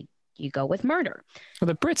 you go with murder. Well,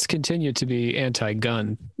 the Brits continue to be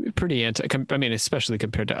anti-gun, I mean, especially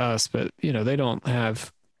compared to us, but they don't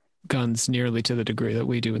have guns nearly to the degree that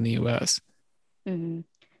we do in the U.S. Mm-hmm.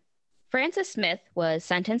 Francis Smith was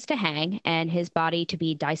sentenced to hang and his body to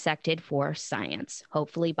be dissected for science,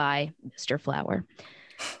 hopefully by Mr. Flower.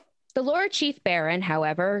 The Lord Chief Baron,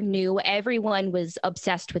 however, knew everyone was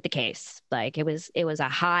obsessed with the case. Like it was a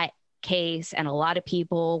hot case, and a lot of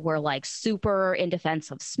people were like super in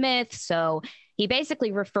defense of Smith. So he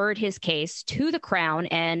basically referred his case to the Crown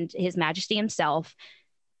and His Majesty himself.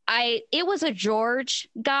 It was a George,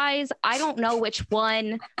 guys. I don't know which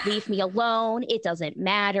one. Leave me alone. It doesn't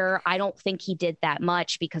matter. I don't think he did that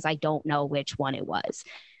much, because I don't know which one it was.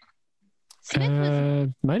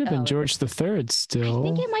 Might have been George III still. I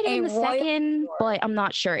think it might have been the second, but I'm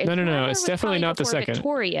not sure. No. It's definitely not the second.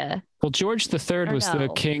 Victoria. Well, George III was the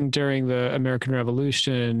king during the American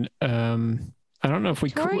Revolution. I don't know if we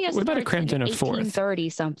Victoria might have starts crammed in a fourth. 1830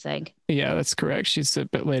 something. Yeah, that's correct. She's a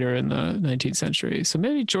bit later in the 19th century. So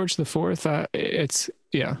maybe George the Fourth. But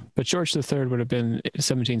George the Third would have been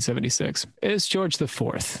 1776. It's George the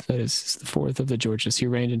Fourth. That is the fourth of the Georges. He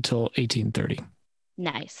reigned until 1830.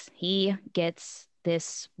 Nice. He gets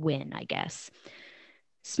this win, I guess.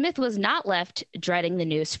 Smith was not left dreading the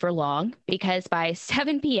noose for long, because by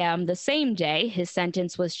 7 p.m. the same day, his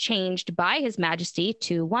sentence was changed by His Majesty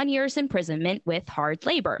to 1 year's imprisonment with hard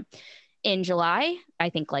labor. In July,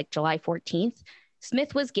 I think like July 14th,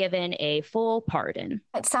 Smith was given a full pardon.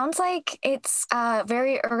 It sounds like it's a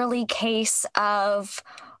very early case of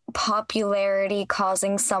popularity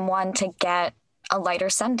causing someone to get a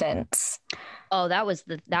lighter sentence. Oh, that was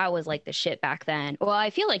like the shit back then. Well,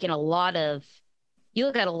 I feel like you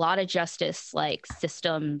look at a lot of justice like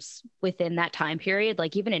systems within that time period,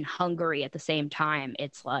 like even in Hungary at the same time,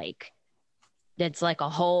 it's like a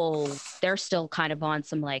whole, they're still kind of on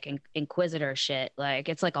some like inquisitor shit. Like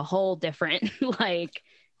it's like a whole different like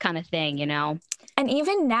kind of thing, you know? And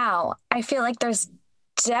even now, I feel like there's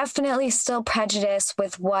definitely still prejudice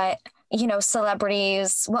with what, you know,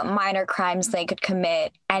 celebrities, what minor crimes they could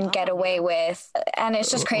commit and get away with. And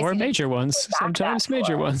it's just crazy. Or major ones, sometimes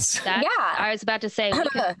major ones. Yeah. I was about to say, we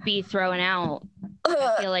could be throwing out,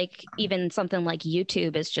 I feel like even something like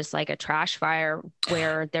YouTube is just like a trash fire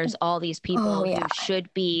where there's all these people who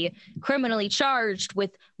should be criminally charged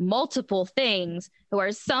with multiple things who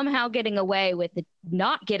are somehow getting away with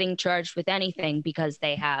not getting charged with anything because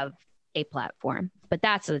they have a platform. But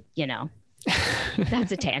that's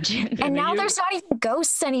that's a tangent. And now there's not even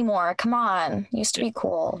ghosts anymore. Come on. Used to be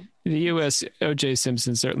cool. The U.S., O.J.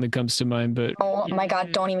 Simpson certainly comes to mind, but... Oh my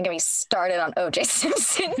God, don't even get me started on O.J.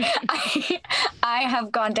 Simpson. I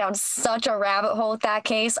have gone down such a rabbit hole with that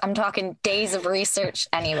case. I'm talking days of research.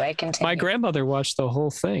 Anyway, continue. My grandmother watched the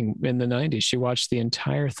whole thing in the 90s. She watched the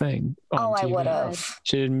entire thing on TV. I would have.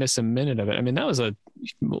 She didn't miss a minute of it. I mean, that was a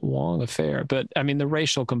long affair, but I mean, the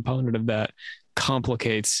racial component of that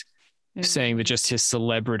complicates saying that just his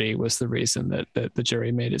celebrity was the reason that the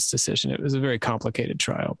jury made its decision. It was a very complicated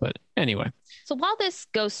trial, but anyway. So while this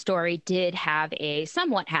ghost story did have a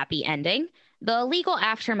somewhat happy ending, the legal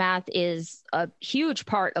aftermath is a huge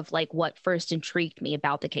part of like what first intrigued me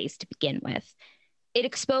about the case to begin with. It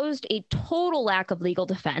exposed a total lack of legal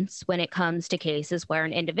defense when it comes to cases where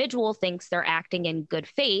an individual thinks they're acting in good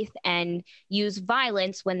faith and use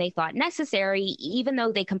violence when they thought necessary, even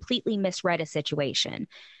though they completely misread a situation.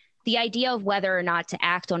 The idea of whether or not to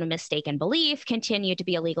act on a mistaken belief continued to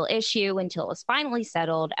be a legal issue until it was finally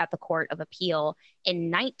settled at the Court of Appeal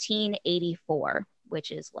in 1984,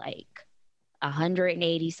 which is like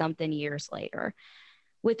 180 something years later,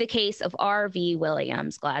 with the case of R.V.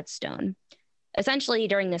 Williams Gladstone. Essentially,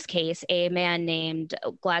 during this case, a man named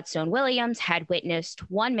Gladstone Williams had witnessed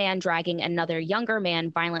one man dragging another younger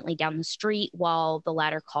man violently down the street while the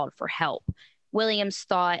latter called for help. Williams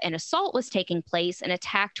thought an assault was taking place and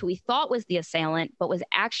attacked who he thought was the assailant, but was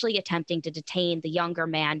actually attempting to detain the younger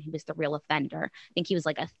man who was the real offender. I think he was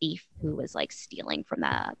like a thief who was like stealing from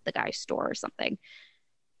the guy's store or something.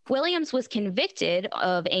 Williams was convicted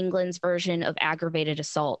of England's version of aggravated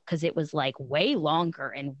assault because it was like way longer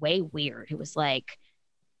and way weird. It was like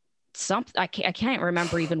something, I can't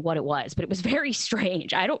remember even what it was, but it was very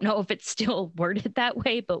strange. I don't know if it's still worded that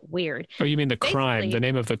way, but weird. Oh, you mean the crime? The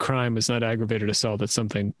name of the crime was not aggravated assault. It's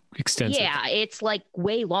something extensive. Yeah, it's like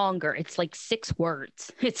way longer. It's like 6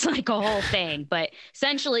 words. It's like a whole thing. But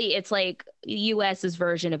essentially, it's like U.S.'s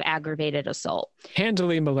version of aggravated assault.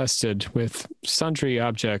 Handily molested with sundry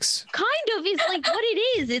objects. Kind of is like what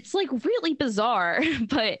it is. It's like really bizarre.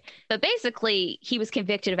 But basically, he was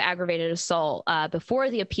convicted of aggravated assault before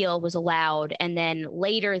the appeal was allowed, and then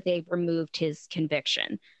later they removed his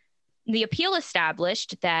conviction. The appeal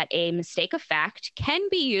established that a mistake of fact can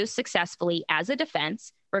be used successfully as a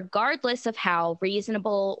defense, regardless of how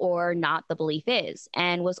reasonable or not the belief is,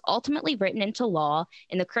 and was ultimately written into law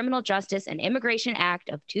in the Criminal Justice and Immigration Act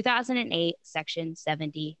of 2008, Section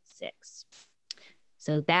 76.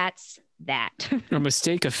 So that's that. A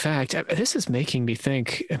mistake of fact. This is making me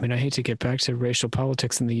think, I mean, I hate to get back to racial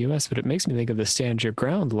politics in the U.S., but it makes me think of the stand your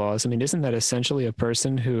ground laws. I mean, isn't that essentially a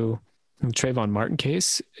person who, in the Trayvon Martin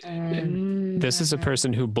case, this is a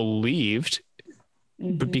person who believed,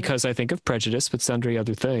 but because I think of prejudice, but sundry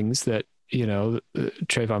other things, that, you know,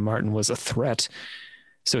 Trayvon Martin was a threat,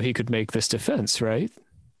 so he could make this defense, right?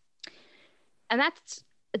 And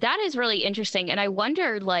that is really interesting. And I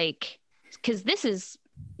wonder, like, because this is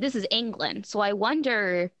England. So I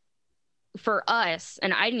wonder for us,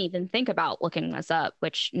 and I didn't even think about looking this up,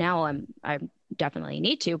 which now I definitely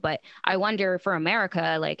need to, but I wonder for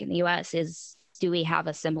America, like in the US, is do we have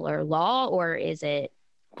a similar law, or is it?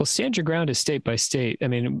 Well, stand your ground is state by state. I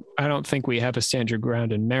mean, I don't think we have a stand your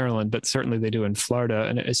ground in Maryland, but certainly they do in Florida.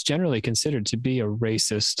 And it's generally considered to be a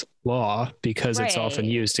racist law because it's often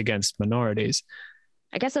Right. used against minorities.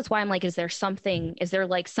 I guess that's why I'm like, is there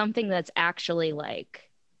like something that's actually like,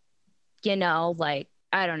 like,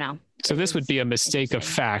 I don't know. So this would be a mistake of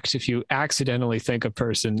Interesting. fact. If you accidentally think a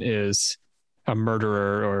person is a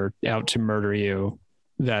murderer or out to murder you,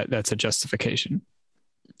 that's a justification.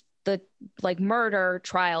 The like murder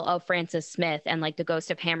trial of Francis Smith and like the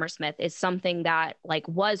ghost of Hammersmith is something that like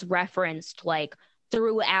was referenced like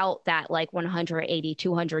throughout that like 180,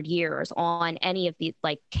 200 years on any of the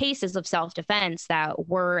like cases of self-defense that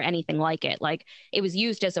were anything like it. Like it was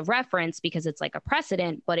used as a reference because it's like a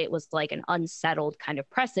precedent, but it was like an unsettled kind of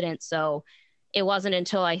precedent. So it wasn't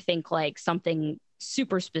until I think like something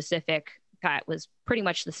super specific that was pretty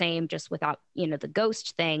much the same, just without, the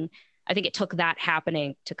ghost thing. I think it took that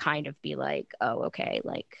happening to kind of be like, oh, okay,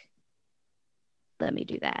 like, let me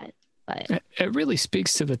do that. But It really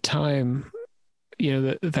speaks to the time,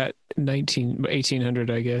 that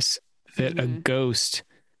 1800, I guess, that a Mhm. ghost,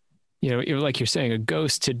 like you're saying, a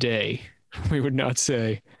ghost today, we would not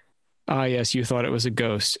say, ah, yes, you thought it was a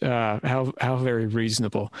ghost. How very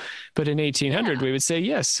reasonable. But in 1800, Yeah. we would say,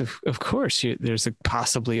 yes, of course, there's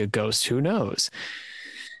possibly a ghost. Who knows?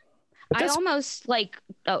 But I that's almost like,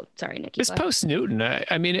 oh, sorry, Nikki. it's go ahead. post Newton.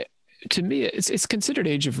 I mean, to me, it's considered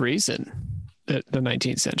age of reason, the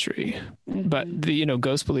 19th century. But Mhm. the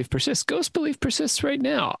ghost belief persists. Ghost belief persists right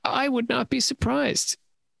now. I would not be surprised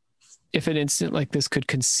if an incident like this could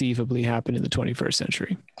conceivably happen in the 21st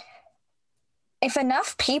century. If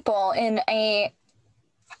enough people in a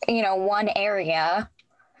one area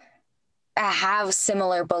have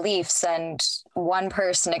similar beliefs and one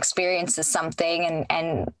person experiences something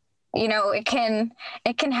and it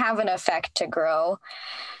can have an effect to grow.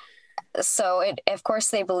 So of course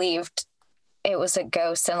they believed it was a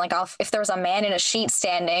ghost, and like if there was a man in a sheet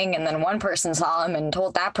standing and then one person saw him and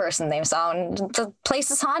told that person they saw him, the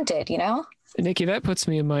place is haunted. Nikki, that puts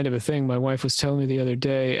me in mind of a thing my wife was telling me the other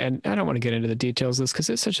day, and I don't want to get into the details of this because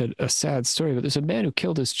it's such a sad story, but there's a man who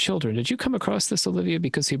killed his children. Did you come across this, Olivia?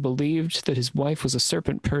 Because he believed that his wife was a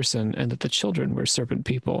serpent person and that the children were serpent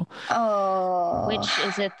people. Oh, Which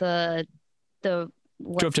is it the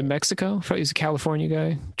Drove to Mexico. He's a California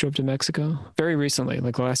guy. Drove to Mexico very recently,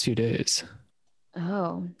 like the last few days.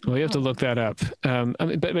 Oh, Well, you have to look that up. But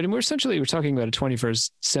we're talking about a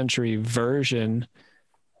 21st century version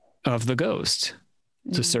of the ghost,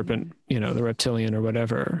 the serpent, the reptilian or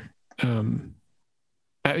whatever.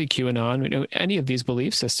 QAnon, any of these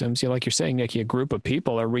belief systems, like you're saying, Nikki, a group of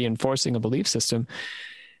people are reinforcing a belief system.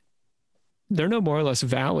 They're no more or less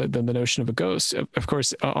valid than the notion of a ghost. Of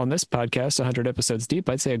course, on this podcast, 100 episodes deep,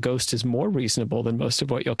 I'd say a ghost is more reasonable than most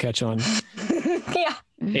of what you'll catch on yeah.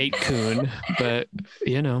 8kun. But,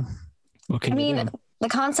 what can you do? The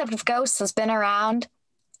concept of ghosts has been around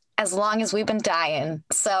as long as we've been dying.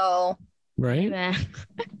 So, Right? man.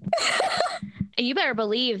 You better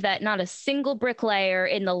believe that not a single bricklayer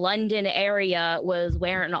in the London area was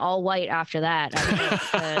wearing all white after that. I mean,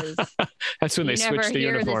 'cause That's when they you never switched the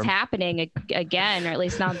hear uniform. this happening again, or at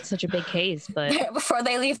least not such a big case. But before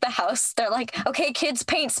they leave the house, they're like, okay, kids,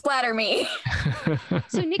 paint splatter me.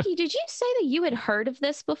 so, Nikki, did you say that you had heard of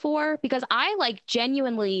this before? Because I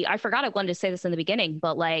genuinely, I forgot I wanted to say this in the beginning,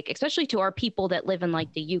 but especially to our people that live in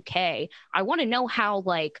the UK, I want to know how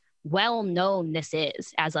well known this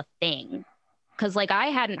is as a thing. Because I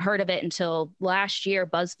hadn't heard of it until last year.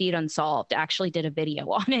 BuzzFeed Unsolved actually did a video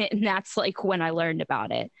on it, and that's when I learned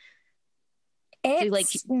about it.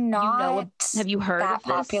 It's not have you heard that of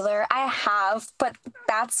this? popular. I have, but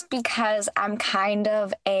that's because I'm kind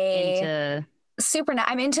of a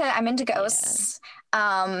I'm into ghosts,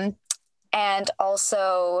 and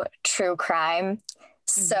also true crime.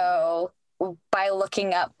 Mm-hmm. So by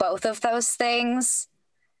looking up both of those things,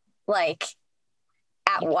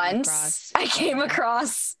 at once, I came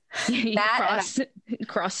across that.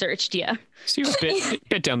 Cross searched, yeah. So you're a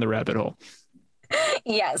bit down the rabbit hole.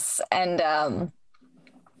 Yes. And I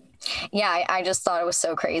just thought it was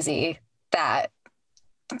so crazy that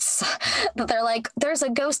they're like, there's a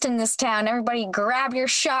ghost in this town. Everybody grab your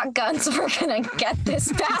shotguns. We're going to get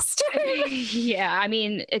this bastard. Yeah. I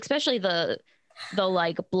mean, especially the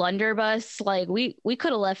blunderbuss, we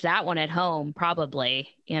could have left that one at home, probably,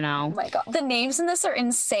 Oh my God. The names in this are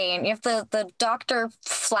insane. You have the Dr.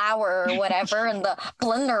 Flower or whatever, and the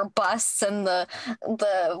blunderbuss, and the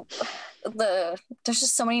there's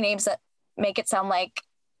just so many names that make it sound like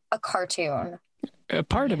a cartoon. a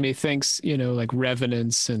part of me thinks, like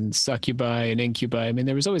revenants and succubi and incubi. I mean,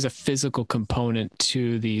 there was always a physical component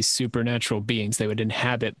to these supernatural beings. They would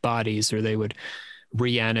inhabit bodies, or they would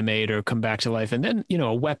reanimate or come back to life. And then,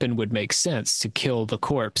 a weapon would make sense to kill the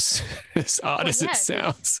corpse, as odd as it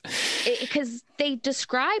sounds. Because they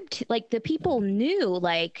described, like, the people knew,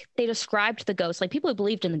 like, they described the ghost, like, people who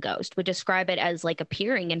believed in the ghost would describe it as, like,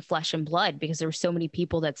 appearing in flesh and blood, because there were so many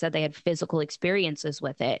people that said they had physical experiences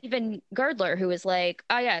with it. Even Girdler, who was like,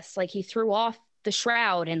 oh yes, like, he threw off the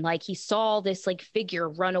shroud and, like, he saw this, like, figure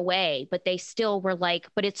run away, but they still were like,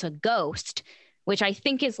 but it's a ghost, which I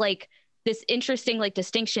think is, like, this interesting, like,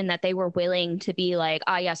 distinction that they were willing to be like,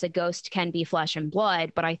 yes, a ghost can be flesh and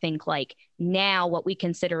blood. But I think, like, now what we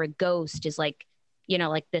consider a ghost is, like,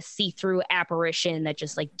 like this see-through apparition that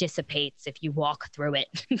just, like, dissipates if you walk through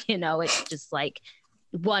it. It's just like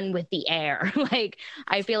one with the air. Like,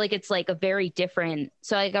 I feel like it's like a very different.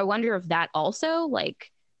 So, like, I wonder if that also,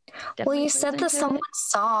 like, well, you said that someone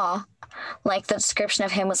saw, like, the description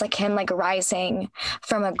of him was like him, like, rising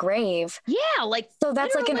from a grave. Yeah, like, so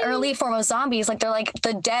that's like an early form of zombies. Like, they're like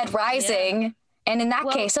the dead rising. Yeah. And in that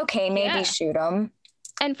case, okay, maybe shoot him.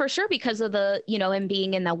 And for sure, because of the, him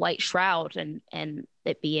being in the white shroud and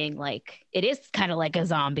it being like, it is kind of like a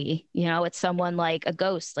zombie, it's someone like a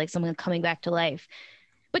ghost, like someone coming back to life.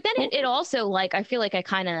 But then it also, like, I feel like I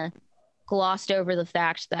kind of glossed over the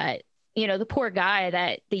fact that, the poor guy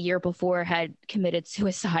that the year before had committed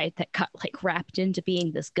suicide that got, like, wrapped into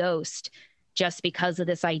being this ghost just because of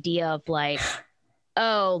this idea of, like,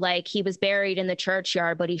 oh, like, he was buried in the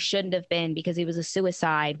churchyard, but he shouldn't have been because he was a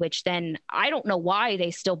suicide, which then I don't know why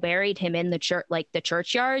they still buried him in the church, like the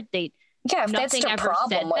churchyard. If that's the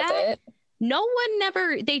problem with it. No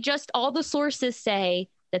one all the sources say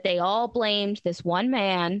that they all blamed this one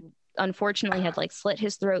man, unfortunately had, like, slit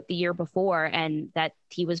his throat the year before, and that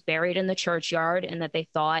he was buried in the churchyard, and that they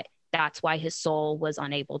thought that's why his soul was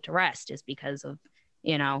unable to rest, is because of,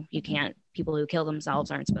 people who kill themselves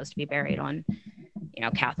aren't supposed to be buried on,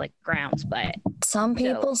 Catholic grounds. But some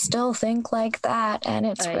people still think like that, and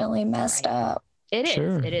it's really messed up. It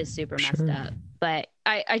is super messed up. But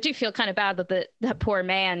I do feel kind of bad that that poor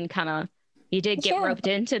man he did get roped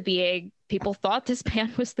into being, people thought this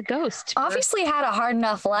man was the ghost. Obviously had a hard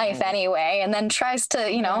enough life anyway, and then tries to,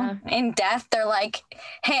 in death, they're like,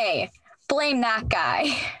 hey, blame that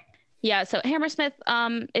guy. Yeah, so Hammersmith,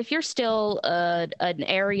 if you're still an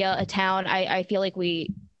area, a town, I feel like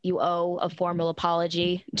you owe a formal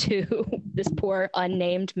apology to this poor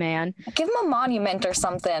unnamed man. Give him a monument or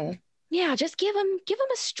something. Yeah, just give him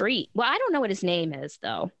a street. Well, I don't know what his name is,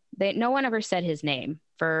 though. No one ever said his name,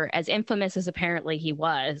 for as infamous as apparently he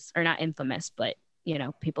was, or not infamous, but,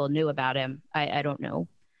 people knew about him. I don't know.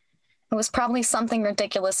 It was probably something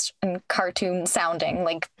ridiculous and cartoon sounding,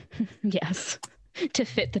 like. Yes, to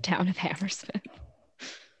fit the town of Hammersmith.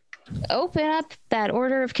 Open up that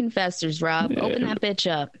order of confessors, Rob. Open that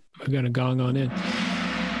bitch up. We're going to gong on in.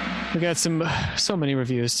 We got so many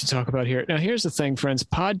reviews to talk about here. Now, here's the thing, friends.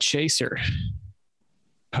 Podchaser.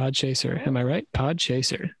 Am I right?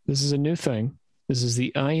 Podchaser. This is a new thing. This is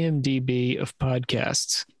the IMDb of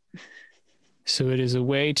podcasts. So it is a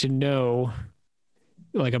way to know,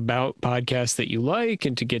 like, about podcasts that you like,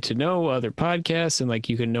 and to get to know other podcasts, and, like,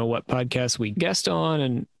 you can know what podcasts we guest on,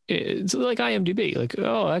 and it's like IMDb. Like,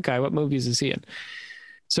 oh, that guy, what movies is he in?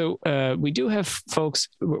 So we do have folks.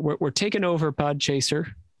 We're taking over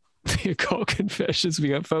Podchaser. The Occult Confessions. We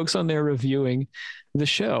got folks on there reviewing the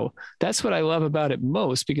show. That's what I love about it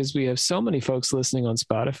most, because we have so many folks listening on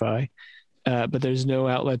Spotify, but there's no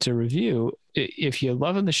outlet to review. If you're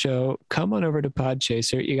loving the show, come on over to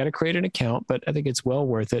Podchaser. You got to create an account, but I think it's well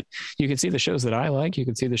worth it. You can see the shows that I like. You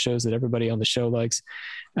can see the shows that everybody on the show likes,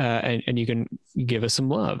 and you can give us some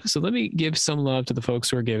love. So let me give some love to the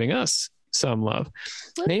folks who are giving us some love,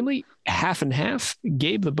 namely Half and Half,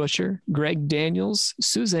 Gabe the Butcher, Greg Daniels,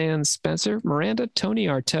 Suzanne Spencer, Miranda, Tony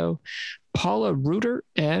Artaud, Paula Reuter,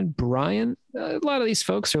 and Brian. A lot of these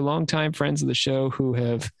folks are longtime friends of the show who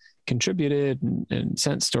have contributed and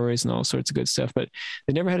sent stories and all sorts of good stuff, but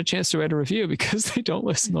they never had a chance to write a review because they don't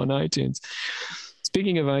listen on iTunes.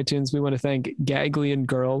 Speaking of iTunes, we want to thank Gaglian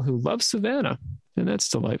Girl, who loves Savannah, and that's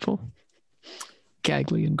delightful.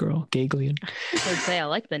 Gaglian Girl, Gaglian. I would say I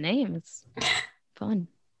like the name. It's fun.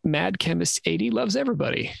 Mad Chemist 80 loves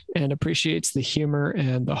everybody and appreciates the humor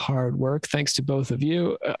and the hard work. Thanks to both of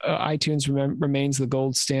you. iTunes remains the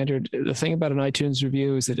gold standard. The thing about an iTunes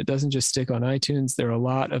review is that it doesn't just stick on iTunes. There are a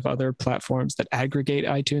lot of other platforms that aggregate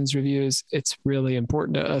iTunes reviews. It's really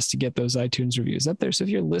important to us to get those iTunes reviews up there. So if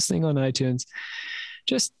you're listening on iTunes,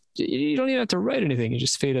 you don't even have to write anything. You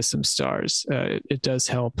just feed us some stars. It does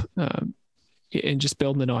help and just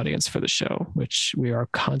building an audience for the show, which we are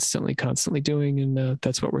constantly doing. And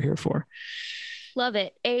that's what we're here for. Love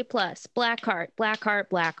it. A+, black heart.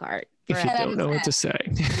 If you don't know what to say.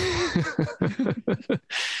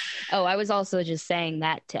 Oh, I was also just saying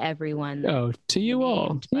that to everyone. Oh, to you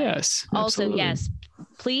all. Yes. Also, absolutely. yes,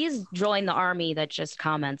 please join the army that just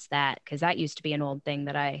comments that, because that used to be an old thing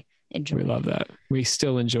that I enjoyed. We love that. We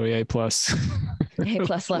still enjoy A+. A+,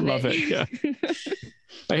 love it. Yeah.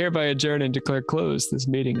 I hereby adjourn and declare closed this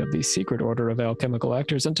meeting of the Secret Order of Alchemical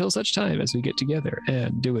Actors until such time as we get together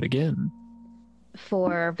and do it again.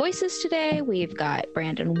 For voices today, we've got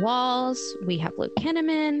Brandon Walls, we have Luke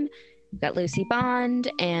Kinnaman, we've got Lucy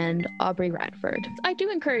Bond, and Aubrey Radford. I do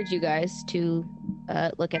encourage you guys to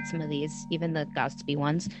look at some of these, even the Gosby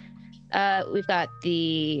ones. We've got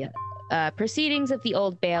the Proceedings of the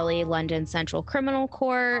Old Bailey, London Central Criminal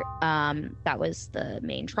Court. That was the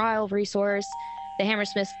main trial resource. The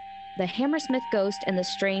Hammersmith Ghost and the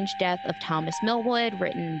Strange Death of Thomas Millwood,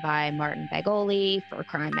 written by Martin Bagoli for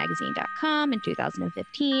crimemagazine.com in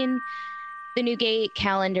 2015. The Newgate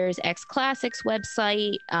Calendar's X Classics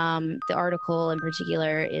website. The article in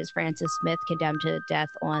particular is Francis Smith condemned to death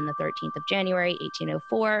on the 13th of January,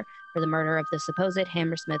 1804 for the murder of the supposed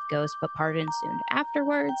Hammersmith ghost, but pardoned soon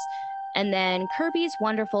afterwards. And then Kirby's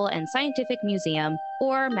Wonderful and Scientific Museum,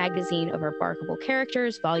 or Magazine of Remarkable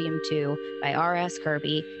Characters, Volume 2 by R.S.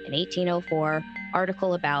 Kirby in 1804,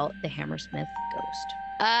 article about the Hammersmith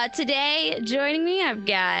ghost. Today, joining me, I've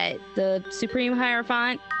got the Supreme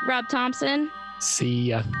Hierophant, Rob Thompson. See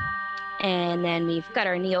ya. And then we've got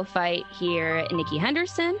our neophyte here, Nikki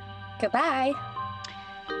Henderson. Goodbye.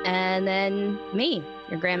 And then me,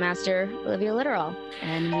 your Grandmaster, Olivia Littoral.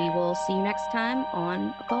 And we will see you next time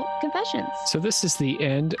on Occult Confessions. So this is the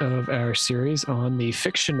end of our series on the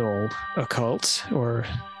fictional occult, or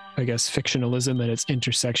I guess fictionalism and its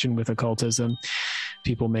intersection with occultism,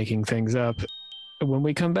 people making things up. When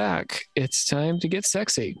we come back, it's time to get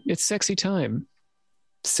sexy. It's sexy time.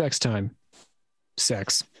 Sex time.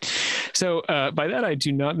 Sex. So by that, I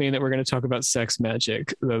do not mean that we're going to talk about sex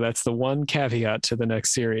magic, though that's the one caveat to the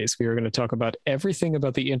next series. We are going to talk about everything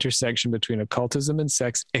about the intersection between occultism and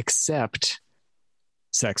sex, except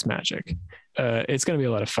sex magic. It's going to be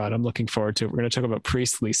a lot of fun. I'm looking forward to it. We're going to talk about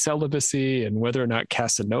priestly celibacy and whether or not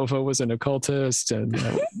Casanova was an occultist. And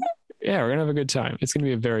yeah, we're going to have a good time. It's going to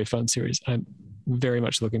be a very fun series. I'm very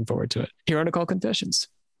much looking forward to it. Here on Occult Confessions.